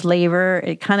 Texture, flavor.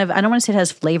 It kind of, I don't want to say it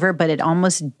has flavor, but it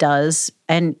almost does.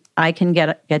 And I can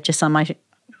get you some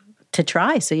to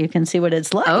try so you can see what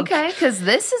it's like. Okay, because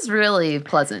this is really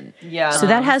pleasant. Yeah. So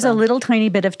that has a little tiny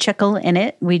bit of chicle in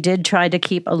it. We did try to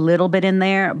keep a little bit in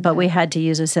there, but we had to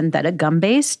use a synthetic gum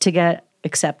base to get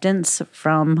acceptance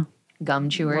from Gum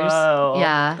chewers. Whoa.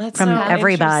 Yeah. That's From so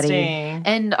everybody. interesting.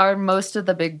 And are most of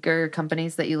the bigger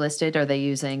companies that you listed, are they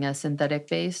using a synthetic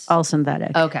base? all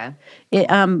synthetic. Okay.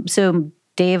 So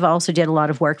Dave also did a lot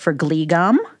of work for Glee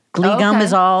Gum. Glee Gum Okay.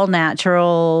 is all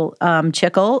natural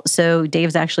chicle. So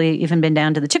Dave's actually even been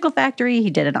down to the chicle factory. He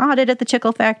did an audit at the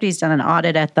chicle factory. He's done an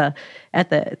audit at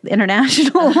the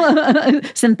international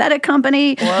synthetic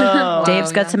company. Whoa.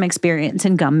 Dave's got yeah. some experience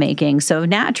in gum making. So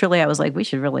naturally I was like, we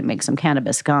should really make some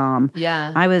cannabis gum.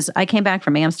 Yeah. I came back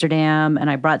from Amsterdam and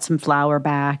I brought some flour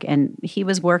back, and he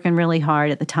was working really hard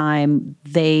at the time.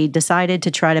 They decided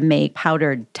to try to make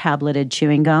powdered tableted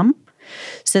chewing gum.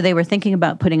 So they were thinking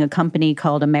about putting a company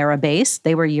called Ameribase.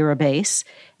 They were Eurobase,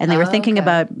 and they were thinking okay.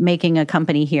 about making a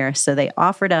company here. So they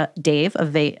offered Dave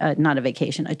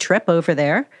a trip over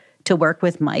there to work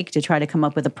with Mike to try to come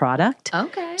up with a product.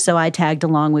 Okay. So I tagged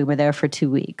along. We were there for 2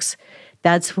 weeks.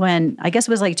 That's when, I guess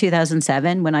it was like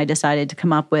 2007, when I decided to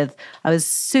come up with, I was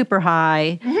super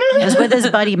high. I was with his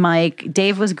buddy Mike.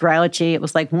 Dave was grouchy. It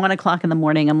was like 1 o'clock in the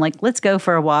morning. I'm like, let's go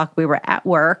for a walk. We were at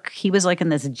work. He was like in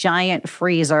this giant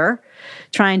freezer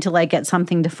trying to like get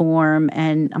something to form.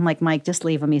 And I'm like, Mike, just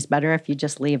leave him. He's better if you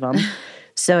just leave him.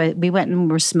 So we went and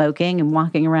were smoking and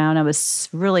walking around. I was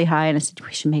really high, and I said,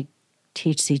 we should make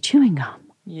THC chewing gum.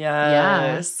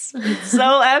 Yes.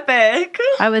 So epic.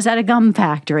 I was at a gum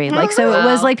factory. Like, so it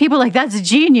was like, people were like, that's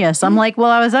genius. I'm like, well,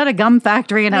 I was at a gum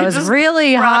factory and I was just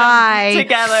really brought 'em high.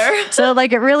 together. So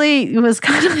like, it really was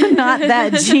kind of not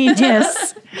that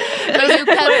genius. Because you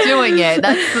kept doing it.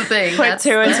 That's the thing. Put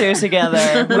two and two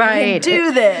together. Right.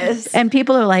 Do this. And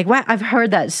people are like, wow, I've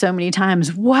heard that so many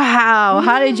times. Wow.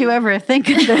 How did you ever think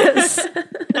of this?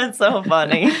 That's so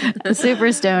funny.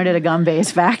 Super stoned at a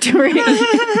gum-based factory.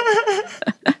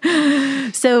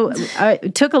 So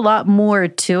it took a lot more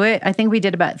to it. I think we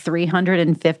did about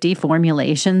 350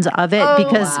 formulations of it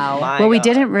because wow. what we My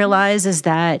didn't realize is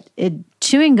that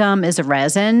chewing gum is a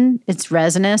resin. It's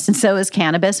resinous, and so is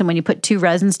cannabis. And when you put two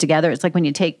resins together, it's like when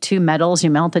you take two metals, you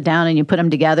melt it down and you put them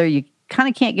together, you kind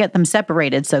of can't get them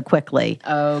separated so quickly.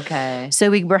 Okay. So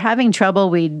we were having trouble.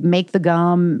 We'd make the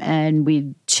gum and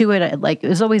we'd chew it. Like, it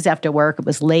was always after work. It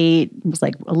was late. It was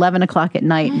like 11 o'clock at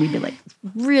night. And we'd be like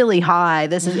really high.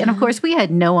 And of course we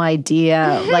had no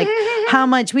idea like how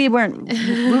much we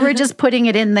were just putting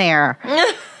it in there.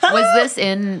 Was this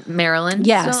in Maryland?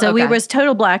 Yeah, still? so we Okay. was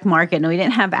total black market, and we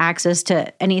didn't have access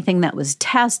to anything that was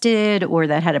tested or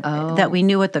that had that we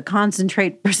knew what the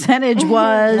concentrate percentage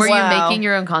was. Were Wow. you making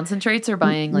your own concentrates or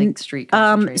buying like street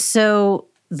concentrates? So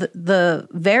the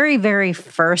very, very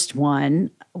first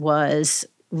one was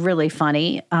really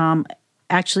funny.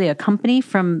 Actually, a company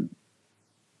from,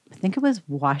 I think it was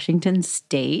Washington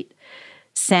State,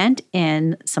 sent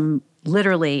in some,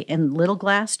 literally in little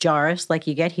glass jars like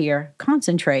you get here,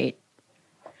 concentrate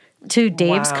to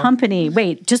Dave's Wow. company.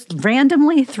 Wait, just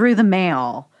randomly through the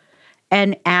mail,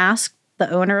 and asked the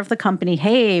owner of the company,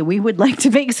 hey, we would like to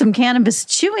make some cannabis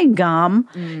chewing gum,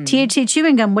 THC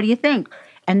chewing gum. What do you think?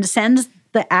 And sends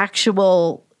the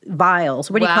actual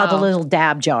vials. What do you call the Wow. little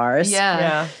dab jars?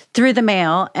 Yeah. Through the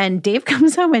mail. And Dave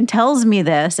comes home and tells me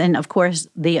this. And of course,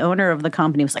 the owner of the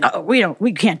company was like, oh,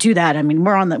 we can't do that. I mean,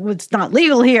 it's not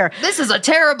legal here. This is a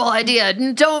terrible idea.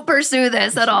 Don't pursue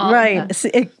this at all. Right.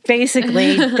 So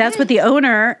basically, that's what the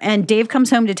owner, and Dave comes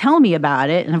home to tell me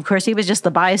about it. And of course, he was just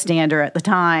the bystander at the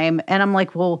time. And I'm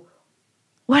like, well,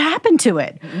 what happened to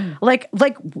it? Like,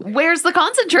 Where's the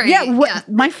concentrate? yeah,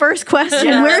 my first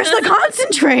question, where's the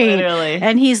concentrate? Literally.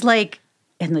 And he's like,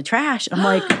 in the trash. I'm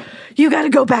like, you got to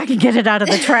go back and get it out of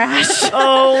the trash.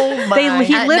 Oh my.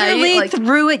 He At literally night, like-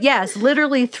 threw it,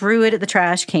 literally threw it at the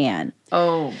trash can.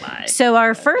 Oh my. So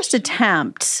our first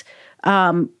attempt,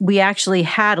 we actually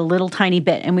had a little tiny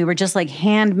bit, and we were just like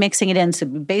hand mixing it in. So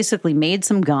we basically made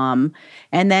some gum,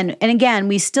 and again,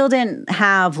 we still didn't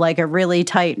have like a really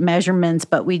tight measurements,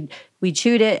 but we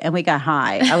chewed it and we got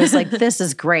high. I was like, this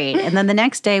is great. And then the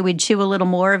next day we'd chew a little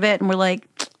more of it, and we're like,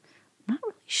 I'm not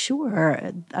really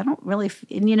sure. I don't really,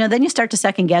 and then you start to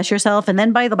second guess yourself. And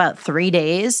then by about 3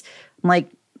 days, I'm like,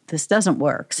 this doesn't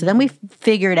work. So then we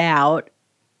figured out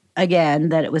again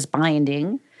that it was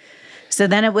binding. So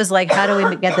then it was like, how do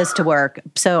we get this to work?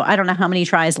 So I don't know how many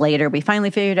tries later, we finally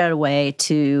figured out a way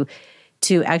to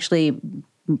actually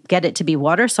get it to be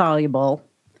water soluble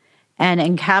and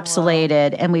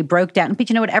encapsulated. And we broke down. But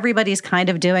you know what? Everybody's kind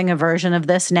of doing a version of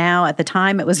this now. At the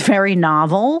time, it was very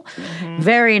novel,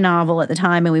 very novel at the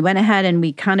time. And we went ahead and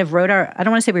we kind of I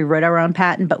don't want to say we wrote our own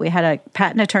patent, but we had a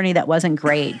patent attorney that wasn't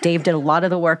great. Dave did a lot of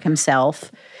the work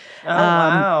himself. Oh,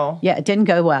 wow. Yeah, it didn't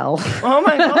go well. Oh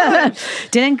my God.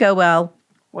 Didn't go well.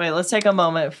 Wait, let's take a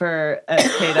moment for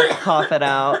SK to cough it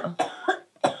out.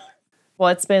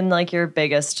 What's been like your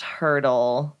biggest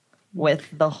hurdle with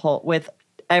with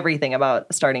everything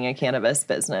about starting a cannabis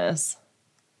business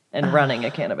and running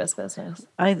a cannabis business?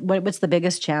 What's the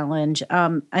biggest challenge?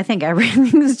 I think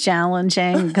everything's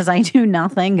challenging because I knew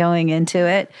nothing going into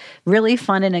it. Really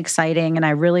fun and exciting, and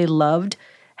I really loved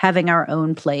having our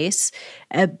own place.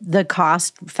 The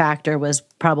cost factor was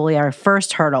probably our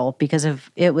first hurdle because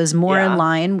it was more in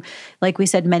line. Like we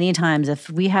said many times, if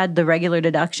we had the regular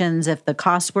deductions, if the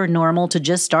costs were normal to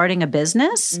just starting a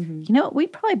business,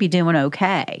 we'd probably be doing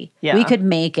okay. Yeah. We could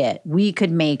make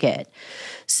it.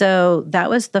 So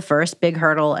that was the first big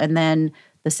hurdle. And then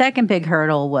the second big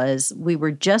hurdle was we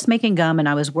were just making gum, and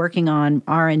I was working on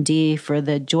R&D for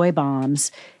the Joy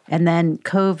Bombs, and then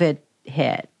COVID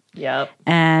hit. Yep.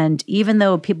 And even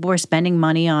though people were spending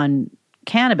money on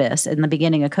cannabis in the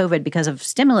beginning of COVID because of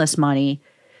stimulus money,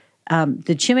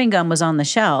 the chewing gum was on the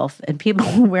shelf and people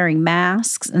were wearing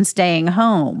masks and staying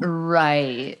home.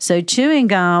 Right. So chewing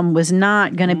gum was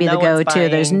not going to be No the one's go-to.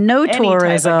 There's buying no any type of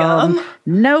tourism. gum.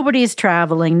 Nobody's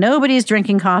traveling. Nobody's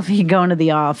drinking coffee, going to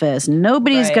the office.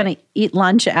 Nobody's Right. going to eat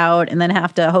lunch out and then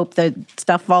have to hope that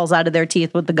stuff falls out of their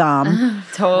teeth with the gum.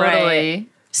 Totally.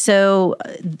 So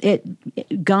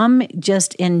gum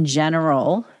just in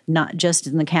general, not just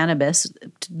in the cannabis,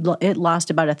 it lost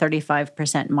about a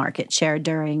 35% market share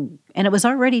and it was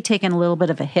already taking a little bit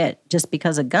of a hit just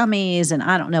because of gummies and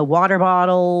I don't know, water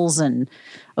bottles. And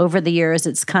over the years,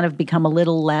 it's kind of become a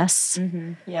little less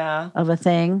Yeah. of a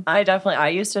thing. I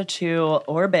used to chew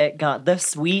Orbit gum, the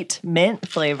sweet mint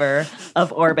flavor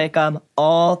of Orbit gum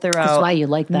all throughout. That's why you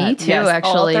like that. Me too, Yes,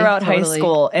 actually. all throughout high Totally.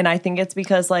 school. And I think it's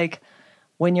because like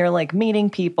when you're like meeting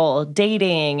people,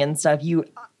 dating and stuff, you're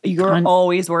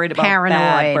always worried about bad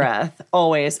Paranoid. breath,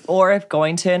 always. Or if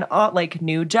going to an like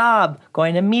new job,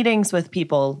 going to meetings with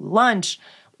people, lunch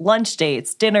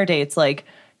dates, dinner dates, like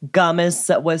gum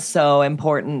was so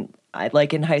important.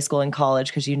 Like in high school and college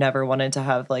because you never wanted to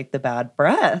have like the bad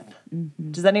breath.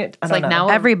 Does anyone? I It's don't like know. now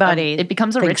Everybody it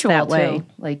becomes a thinks ritual that way. too.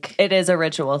 Like It is a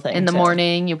ritual thing in the too.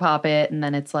 morning you pop it and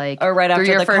then it's like Or right through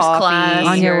after your the first coffee. class.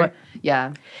 On your you're-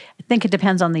 yeah. I think it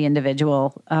depends on the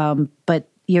individual, but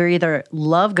you either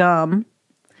love gum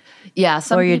Yeah,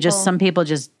 some people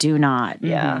just do not.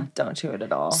 Yeah, don't chew it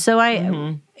at all. So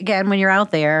again, when you're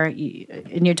out there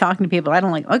and you're talking to people, I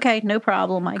don't like, okay, no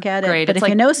problem, I get it. Great. But It's if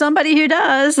you like- know somebody who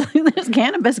does, there's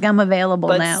cannabis gum available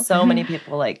but now. so many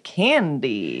people like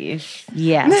candy.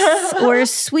 Yes, or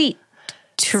sweet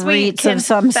treats of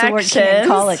some sort. Can't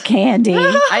call it candy.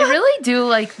 I really do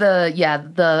like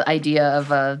the idea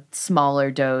of a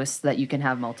smaller dose that you can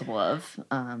have multiple of.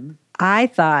 I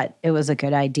thought it was a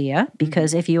good idea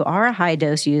because if you are a high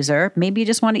dose user, maybe you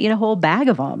just want to eat a whole bag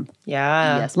of them.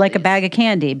 Yeah. Yes, Like a please. bag of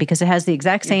candy because it has the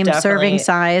exact same definitely- serving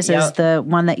size as yep. the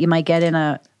one that you might get in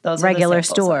a Those are the regular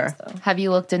sample store. size, though. Have you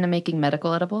looked into making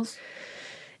medical edibles?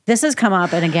 This has come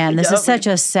up, and again, this Yep. is such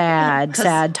a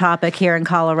sad topic here in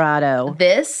Colorado.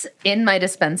 This in my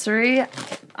dispensary,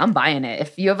 I'm buying it.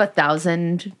 If you have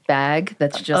 1,000 bag,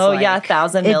 that's just Oh, yeah,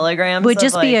 1,000 It milligrams. would of,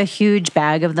 just be like- a huge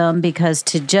bag of them because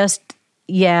to just,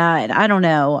 I don't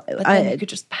know. But then you could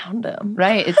just pound them.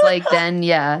 right. It's like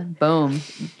then boom.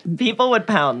 People would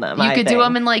pound them. You I could do think.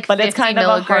 them in, like, but it's 50 kind of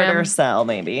a harder milligram. sell,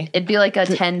 maybe. It'd be like a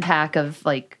 10 pack of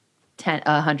like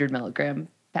 100 milligram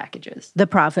packages. The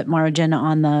profit margin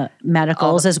on the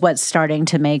medicals is what's starting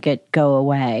to make it go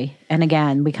away. And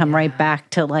again, we come right back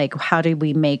to like, how do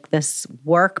we make this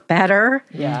work better?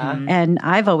 Yeah. And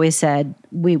I've always said,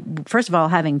 first of all,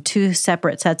 having two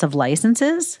separate sets of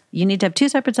licenses, you need to have two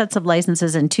separate sets of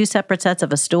licenses and two separate sets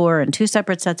of a store and two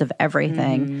separate sets of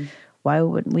everything. Why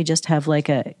wouldn't we just have like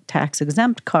a tax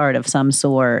exempt card of some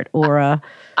sort or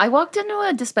I walked into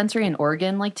a dispensary in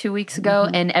Oregon like 2 weeks ago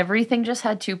and everything just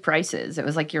had two prices. It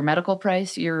was like your medical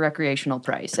price, your recreational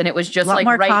price. And it was just lot like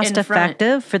more right cost in front.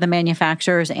 effective for the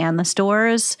manufacturers and the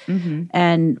stores?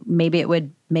 And maybe it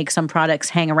would make some products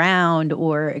hang around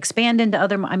or expand into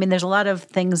other. I mean, there's a lot of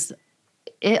things.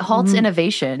 It halts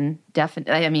innovation.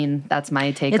 Definitely. I mean, that's my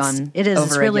take on It is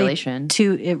it's really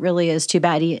overregulation. it really is too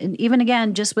bad. And even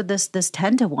again, just with this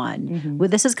 10-to-1,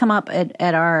 this has come up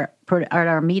at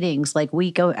our meetings like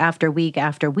week after week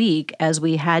after week as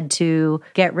we had to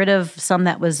get rid of some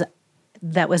that was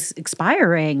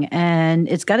expiring and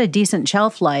it's got a decent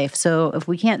shelf life. So if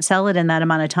we can't sell it in that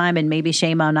amount of time, and maybe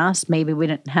shame on us, maybe we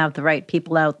didn't have the right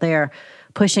people out there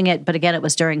pushing it. But again, it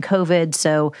was during COVID.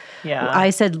 So Yeah.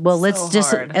 I said, well, let's So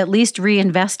just hard. at least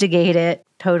reinvestigate it.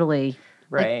 Totally.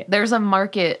 Right. There's a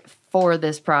market for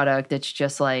this product. It's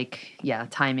just like,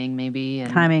 timing maybe.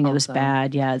 And Timing, it was also-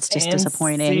 bad. Yeah, it's just And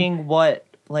disappointing. Seeing what,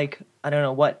 like, I don't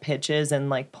know, what pitches and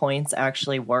like points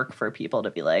actually work for people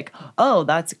to be like, oh,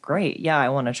 that's great. Yeah, I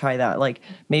want to try that. Like,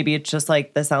 maybe it's just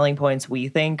like the selling points we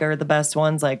think are the best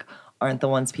ones, like, aren't the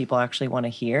ones people actually want to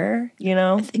hear, you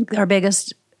know? I think our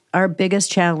biggest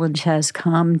challenge has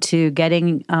come to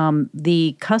getting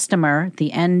the customer,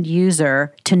 the end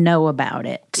user, to know about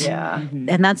it. Yeah.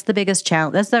 And that's the biggest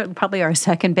challenge. That's probably our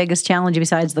second biggest challenge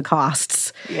besides the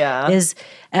costs. Yeah. Is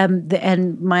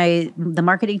the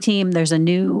marketing team. There's a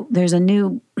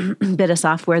new bit of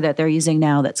software that they're using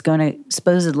now that's going to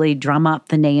supposedly drum up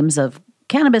the names of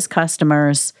cannabis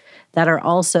customers that are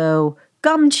also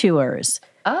gum chewers.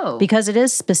 Oh. Because it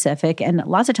is specific. And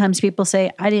lots of times people say,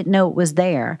 I didn't know it was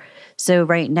there. So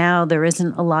right now there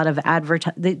isn't a lot of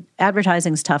the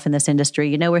advertising's tough in this industry.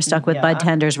 You know, we're stuck with bud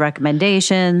tenders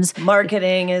recommendations.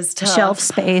 Marketing is tough. Shelf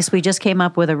space. We just came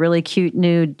up with a really cute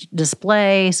new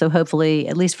display. So hopefully,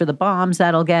 at least for the bombs,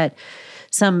 that'll get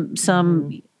some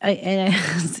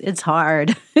it's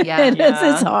hard. Yeah.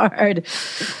 It's hard.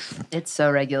 It's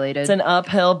so regulated. It's an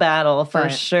uphill battle for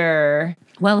Right. sure.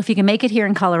 Well, if you can make it here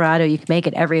in Colorado, you can make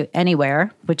it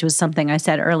anywhere, which was something I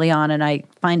said early on, and I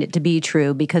find it to be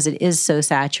true because it is so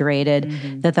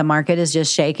saturated that the market is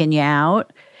just shaking you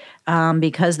out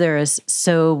because there is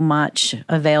so much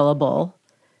available.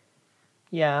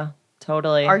 Yeah,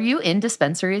 totally. Are you in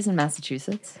dispensaries in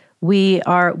Massachusetts?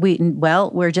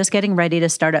 We're just getting ready to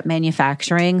start up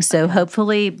manufacturing. So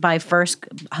hopefully by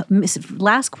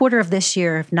last quarter of this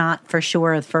year, if not for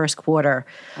sure, the first quarter.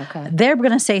 Okay. They're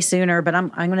going to say sooner, but I'm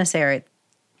going to say, all right,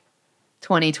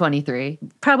 2023.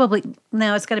 probably,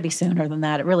 no, it's got to be sooner than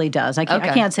that. It really does. I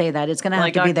Okay. can't say that. It's going to have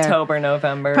like to be there. October,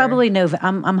 November. Probably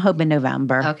November. I'm hoping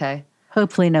November. Okay.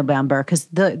 Hopefully November because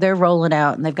they're rolling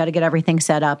out and they've got to get everything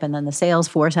set up and then the sales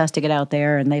force has to get out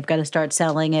there and they've got to start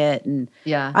selling it. And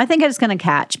Yeah. I think it's going to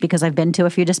catch because I've been to a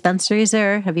few dispensaries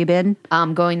there. Have you been?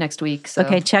 I'm going next week. So.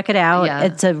 Okay, check it out. Yeah.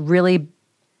 It's a really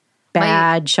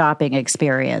bad shopping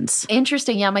experience.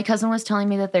 Interesting. Yeah, my cousin was telling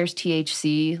me that there's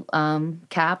THC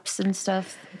caps and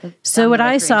stuff. So what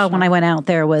I saw when I went out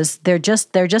there was they're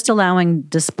just allowing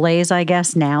displays, I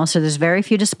guess, now. So there's very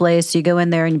few displays. So you go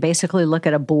in there and you basically look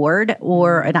at a board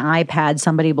or an iPad.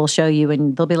 Somebody will show you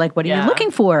and they'll be like, "What are you Yeah.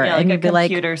 looking for?" Yeah, like and a you'll be like,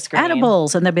 computer screen.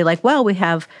 "Edibles," and they'll be like, "Well, we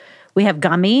have We have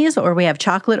gummies, or we have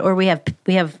chocolate, or we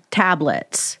have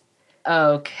tablets.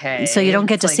 Okay. So you don't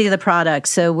get to It's see the product.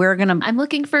 So we're going to. I'm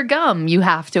looking for gum, you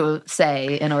have to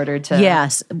say, in order to.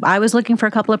 Yes. I was looking for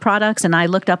a couple of products and I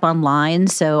looked up online.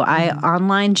 So I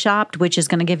online shopped, which is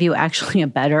going to give you actually a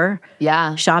better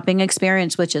Yeah. shopping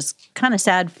experience, which is kind of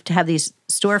sad to have these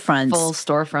storefronts. Full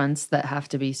storefronts that have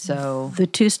to be so. The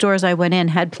 2 stores I went in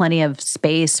had plenty of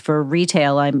space for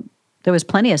retail. There was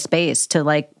plenty of space to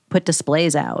like put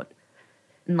displays out.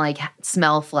 And like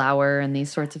smell flour and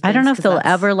these sorts of things. I don't know if 'cause they'll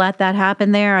that's- ever let that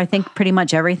happen there. I think pretty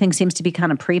much everything seems to be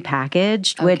kind of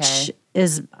prepackaged, which Okay.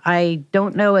 is, I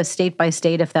don't know a state by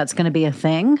state if that's going to be a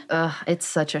thing. Ugh, it's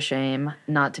such a shame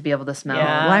not to be able to smell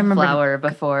Yeah. Well, I remember flour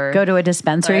before. Go to a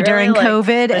dispensary I really during like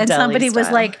COVID, the and deli somebody was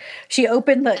style. like, she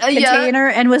opened the yeah. container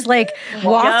and was like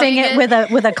wafting Yeah.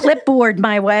 it with a clipboard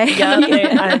my way.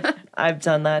 Yeah, I've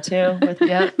done that too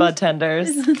with bud tenders.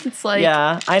 It's like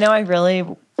Yeah, I know.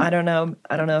 I don't know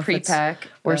if it's pre-pack.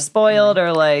 we're spoiled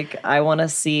or like I want to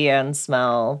see and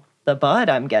smell the bud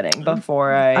I'm getting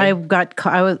before I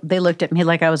They looked at me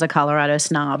like I was a Colorado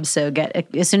snob. So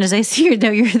as soon as they see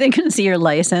they're going to see your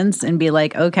license and be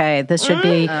like, okay, this should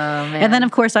be. And then of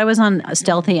course I was on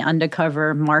stealthy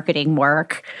undercover marketing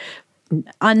work,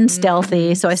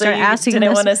 unstealthy. So I so started you asking. didn't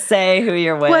this- want to say who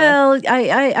you're with. Well,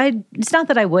 I it's not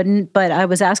that I wouldn't, but I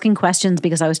was asking questions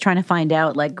because I was trying to find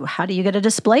out, like, how do you get a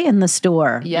display in the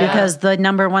store? Yeah. Because the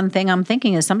number one thing I'm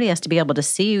thinking is somebody has to be able to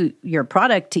see your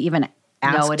product to even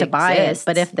ask it to buy exists. it.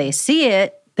 But if they see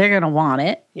it, they're going to want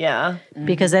it yeah,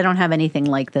 because they don't have anything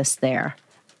like this there.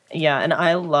 yeah, and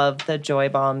I love the Joy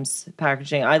Bombs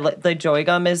packaging. The Joy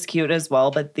Gum is cute as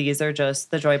well, but these are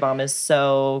just the Joy Bomb is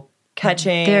so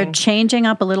catching. They're changing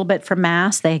up a little bit for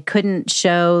mass. They couldn't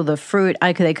show the fruit.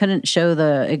 They couldn't show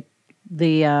the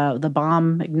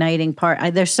bomb igniting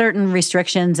part. There's certain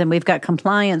restrictions, and we've got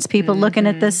compliance people looking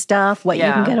at this stuff. What you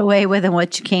Yeah. can get away with and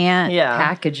what you can't. yeah.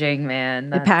 packaging, man.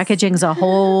 The packaging's a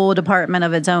whole department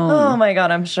of its own. Oh my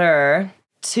God, I'm sure.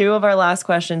 2 of our last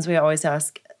questions we always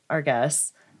ask our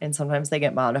guests, and sometimes they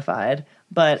get modified.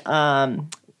 But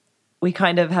we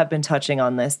kind of have been touching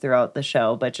on this throughout the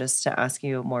show, but just to ask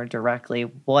you more directly,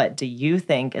 what do you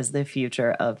think is the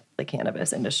future of the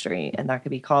cannabis industry? And that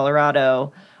could be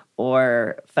Colorado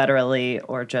or federally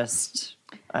or just,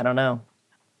 I don't know,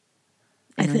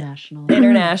 international.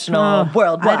 international,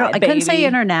 worldwide, I couldn't say baby.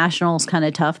 international is kind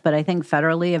of tough, but I think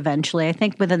federally eventually. I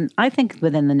think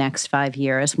within the next 5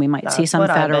 years we might see That's some what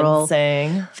I've been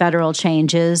saying. federal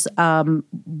changes.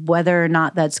 Whether or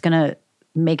not that's going to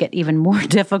make it even more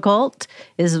difficult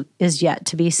is yet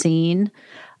to be seen.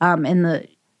 In the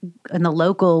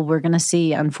local, we're going to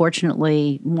see,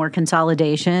 unfortunately, more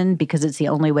consolidation because it's the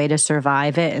only way to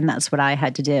survive it, and that's what I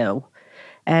had to do.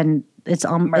 And it's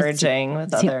Merging with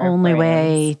it's other the only brands.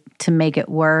 way to make it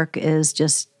work is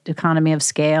just economy of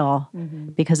scale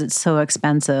because it's so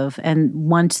expensive. And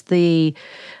once the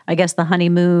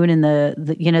honeymoon and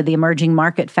the emerging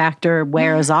market factor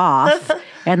wears off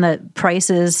and the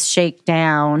prices shake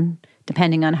down,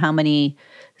 depending on how many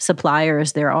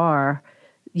suppliers there are,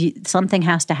 something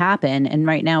has to happen. And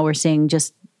right now we're seeing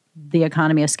just the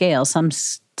economy of scale. Some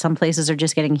places are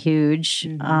just getting huge,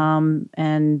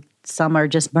 and some are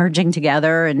just merging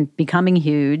together and becoming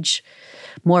huge.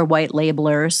 More white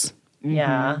labelers,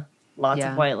 Yeah. Lots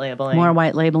of white labeling. more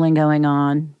white labeling going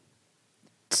on.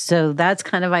 So that's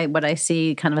kind of what I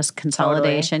see, kind of a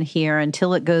consolidation here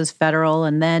until it goes federal,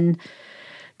 and then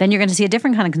you're going to see a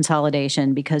different kind of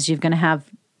consolidation because you're going to have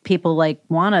people like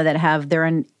Wana that they're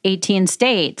in 18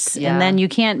 states, Yeah. and then you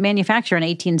can't manufacture in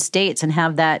 18 states and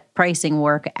have that pricing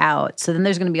work out. So then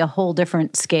there's going to be a whole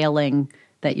different scaling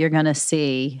that you're going to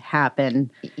see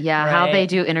happen. Yeah, how they Right.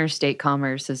 do interstate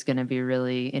commerce is going to be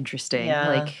really interesting. Yeah.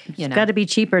 Like, you know, It's got to be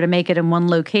cheaper to make it in one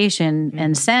location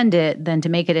and send it than to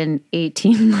make it in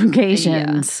 18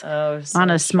 locations Oh, so on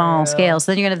a small true. scale.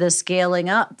 So then you're going to have this scaling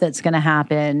up that's going to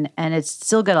happen, and it's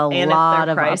still got a And lot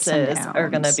if their of ups and prices downs. are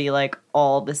going to be like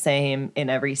all the same in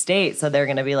every state, so they're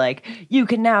going to be like, you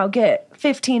can now get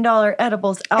 $15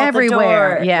 edibles out Everywhere,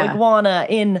 the door, yeah. like Wana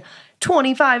in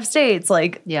 25 states,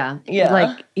 like yeah.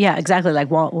 Exactly, like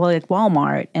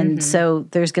Walmart. And so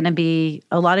there's going to be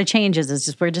a lot of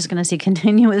changes. We're just going to see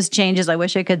continuous changes. I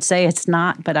wish I could say it's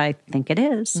not, but I think it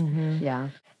is. Yeah.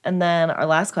 And then our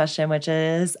last question, which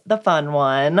is the fun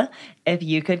one. If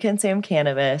you could consume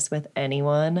cannabis with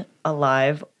anyone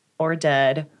alive or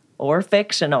dead or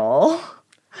fictional,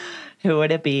 who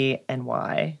would it be and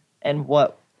why? And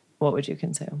what would you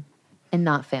consume? And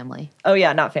not family. Oh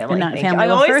yeah, not family. Not Thank you. family. I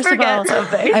Well, always first of forget all,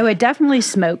 something. I would definitely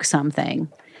smoke something.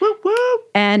 Whoop, whoop.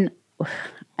 And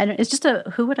And it's just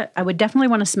I would definitely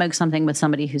want to smoke something with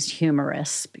somebody who's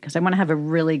humorous because I want to have a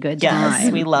really good Yes,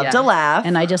 time. we love Yeah. to laugh.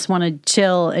 And I just want to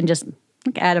chill and just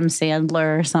like Adam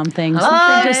Sandler or something. Okay,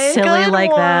 Something just silly good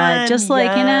like that. one. Just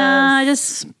like,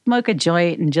 just smoke a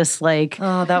joint and just like,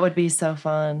 Oh, that would be so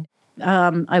fun.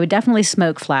 I would definitely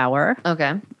smoke flower.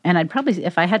 Okay. And I'd probably,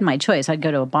 if I had my choice, I'd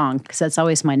go to a bong because that's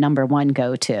always my number one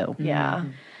go-to. Yeah.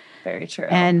 Very true.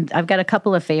 And I've got a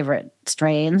couple of favorite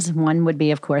strains. One would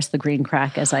be, of course, the green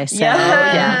crack, as I said.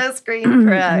 yes, green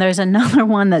crack. And there's another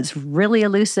one that's really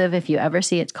elusive. If you ever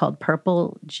see it, it's called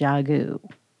Purple Jagu.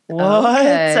 What?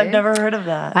 Okay. I've never heard of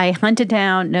that. I hunted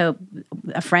down,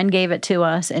 a friend gave it to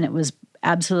us, and it was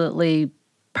absolutely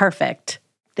perfect.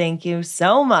 Thank you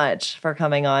so much for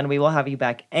coming on. We will have you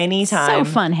back anytime.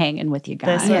 So fun hanging with you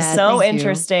guys. This was Yeah, so thank you.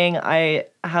 interesting. I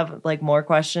have like more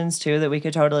questions too that we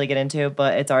could totally get into,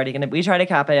 but it's already we try to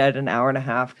cap it at an hour and a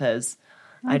half because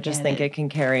I just think it can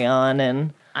carry on.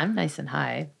 And I'm nice and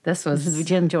high. This was Did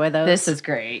you enjoy those? this is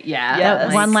great. Yeah.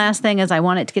 Yes. One last thing is I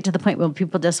want it to get to the point where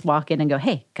people just walk in and go,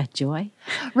 hey, got joy?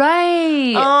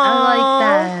 Right. I like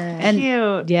that. And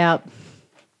cute. yeah.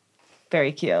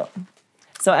 Very cute.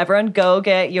 So everyone go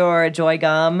get your Joy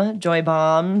Gum, Joy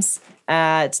Bombs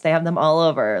they have them all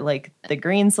over, like the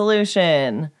Green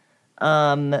Solution.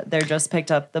 They're just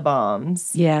picked up the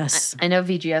bombs. Yes. I know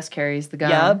VGS carries the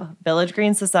gum. Yep, Village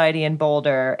Green Society in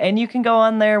Boulder. And you can go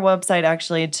on their website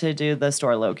actually to do the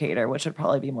store locator, which would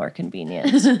probably be more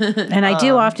convenient. And I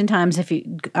do oftentimes,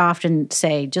 often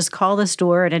say, just call the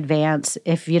store in advance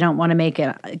if you don't want to make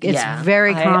it. It's Yeah.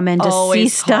 very common to see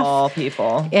always stuff. call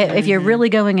people. If you're really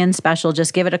going in special,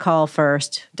 just give it a call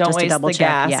first. Don't just to waste double the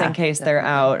check. gas in case they're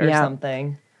out or Yeah.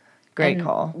 something. Great And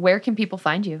call. Where can people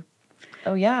find you?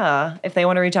 Oh, yeah. If they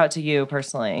want to reach out to you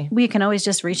personally. We can always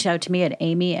just reach out to me at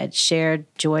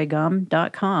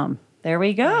amy@sharedjoygum.com. There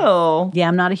we go. Yeah,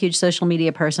 I'm not a huge social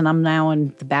media person. I'm now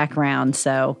in the background,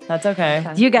 so That's okay.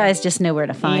 you guys just know where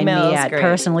to find Email's me at great.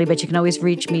 personally, but you can always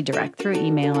reach me direct through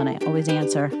email, and I always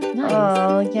answer.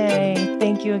 Oh, yay.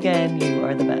 Thank you again. You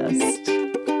are the best.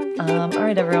 All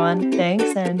right, everyone.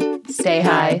 Thanks and Stay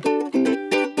high.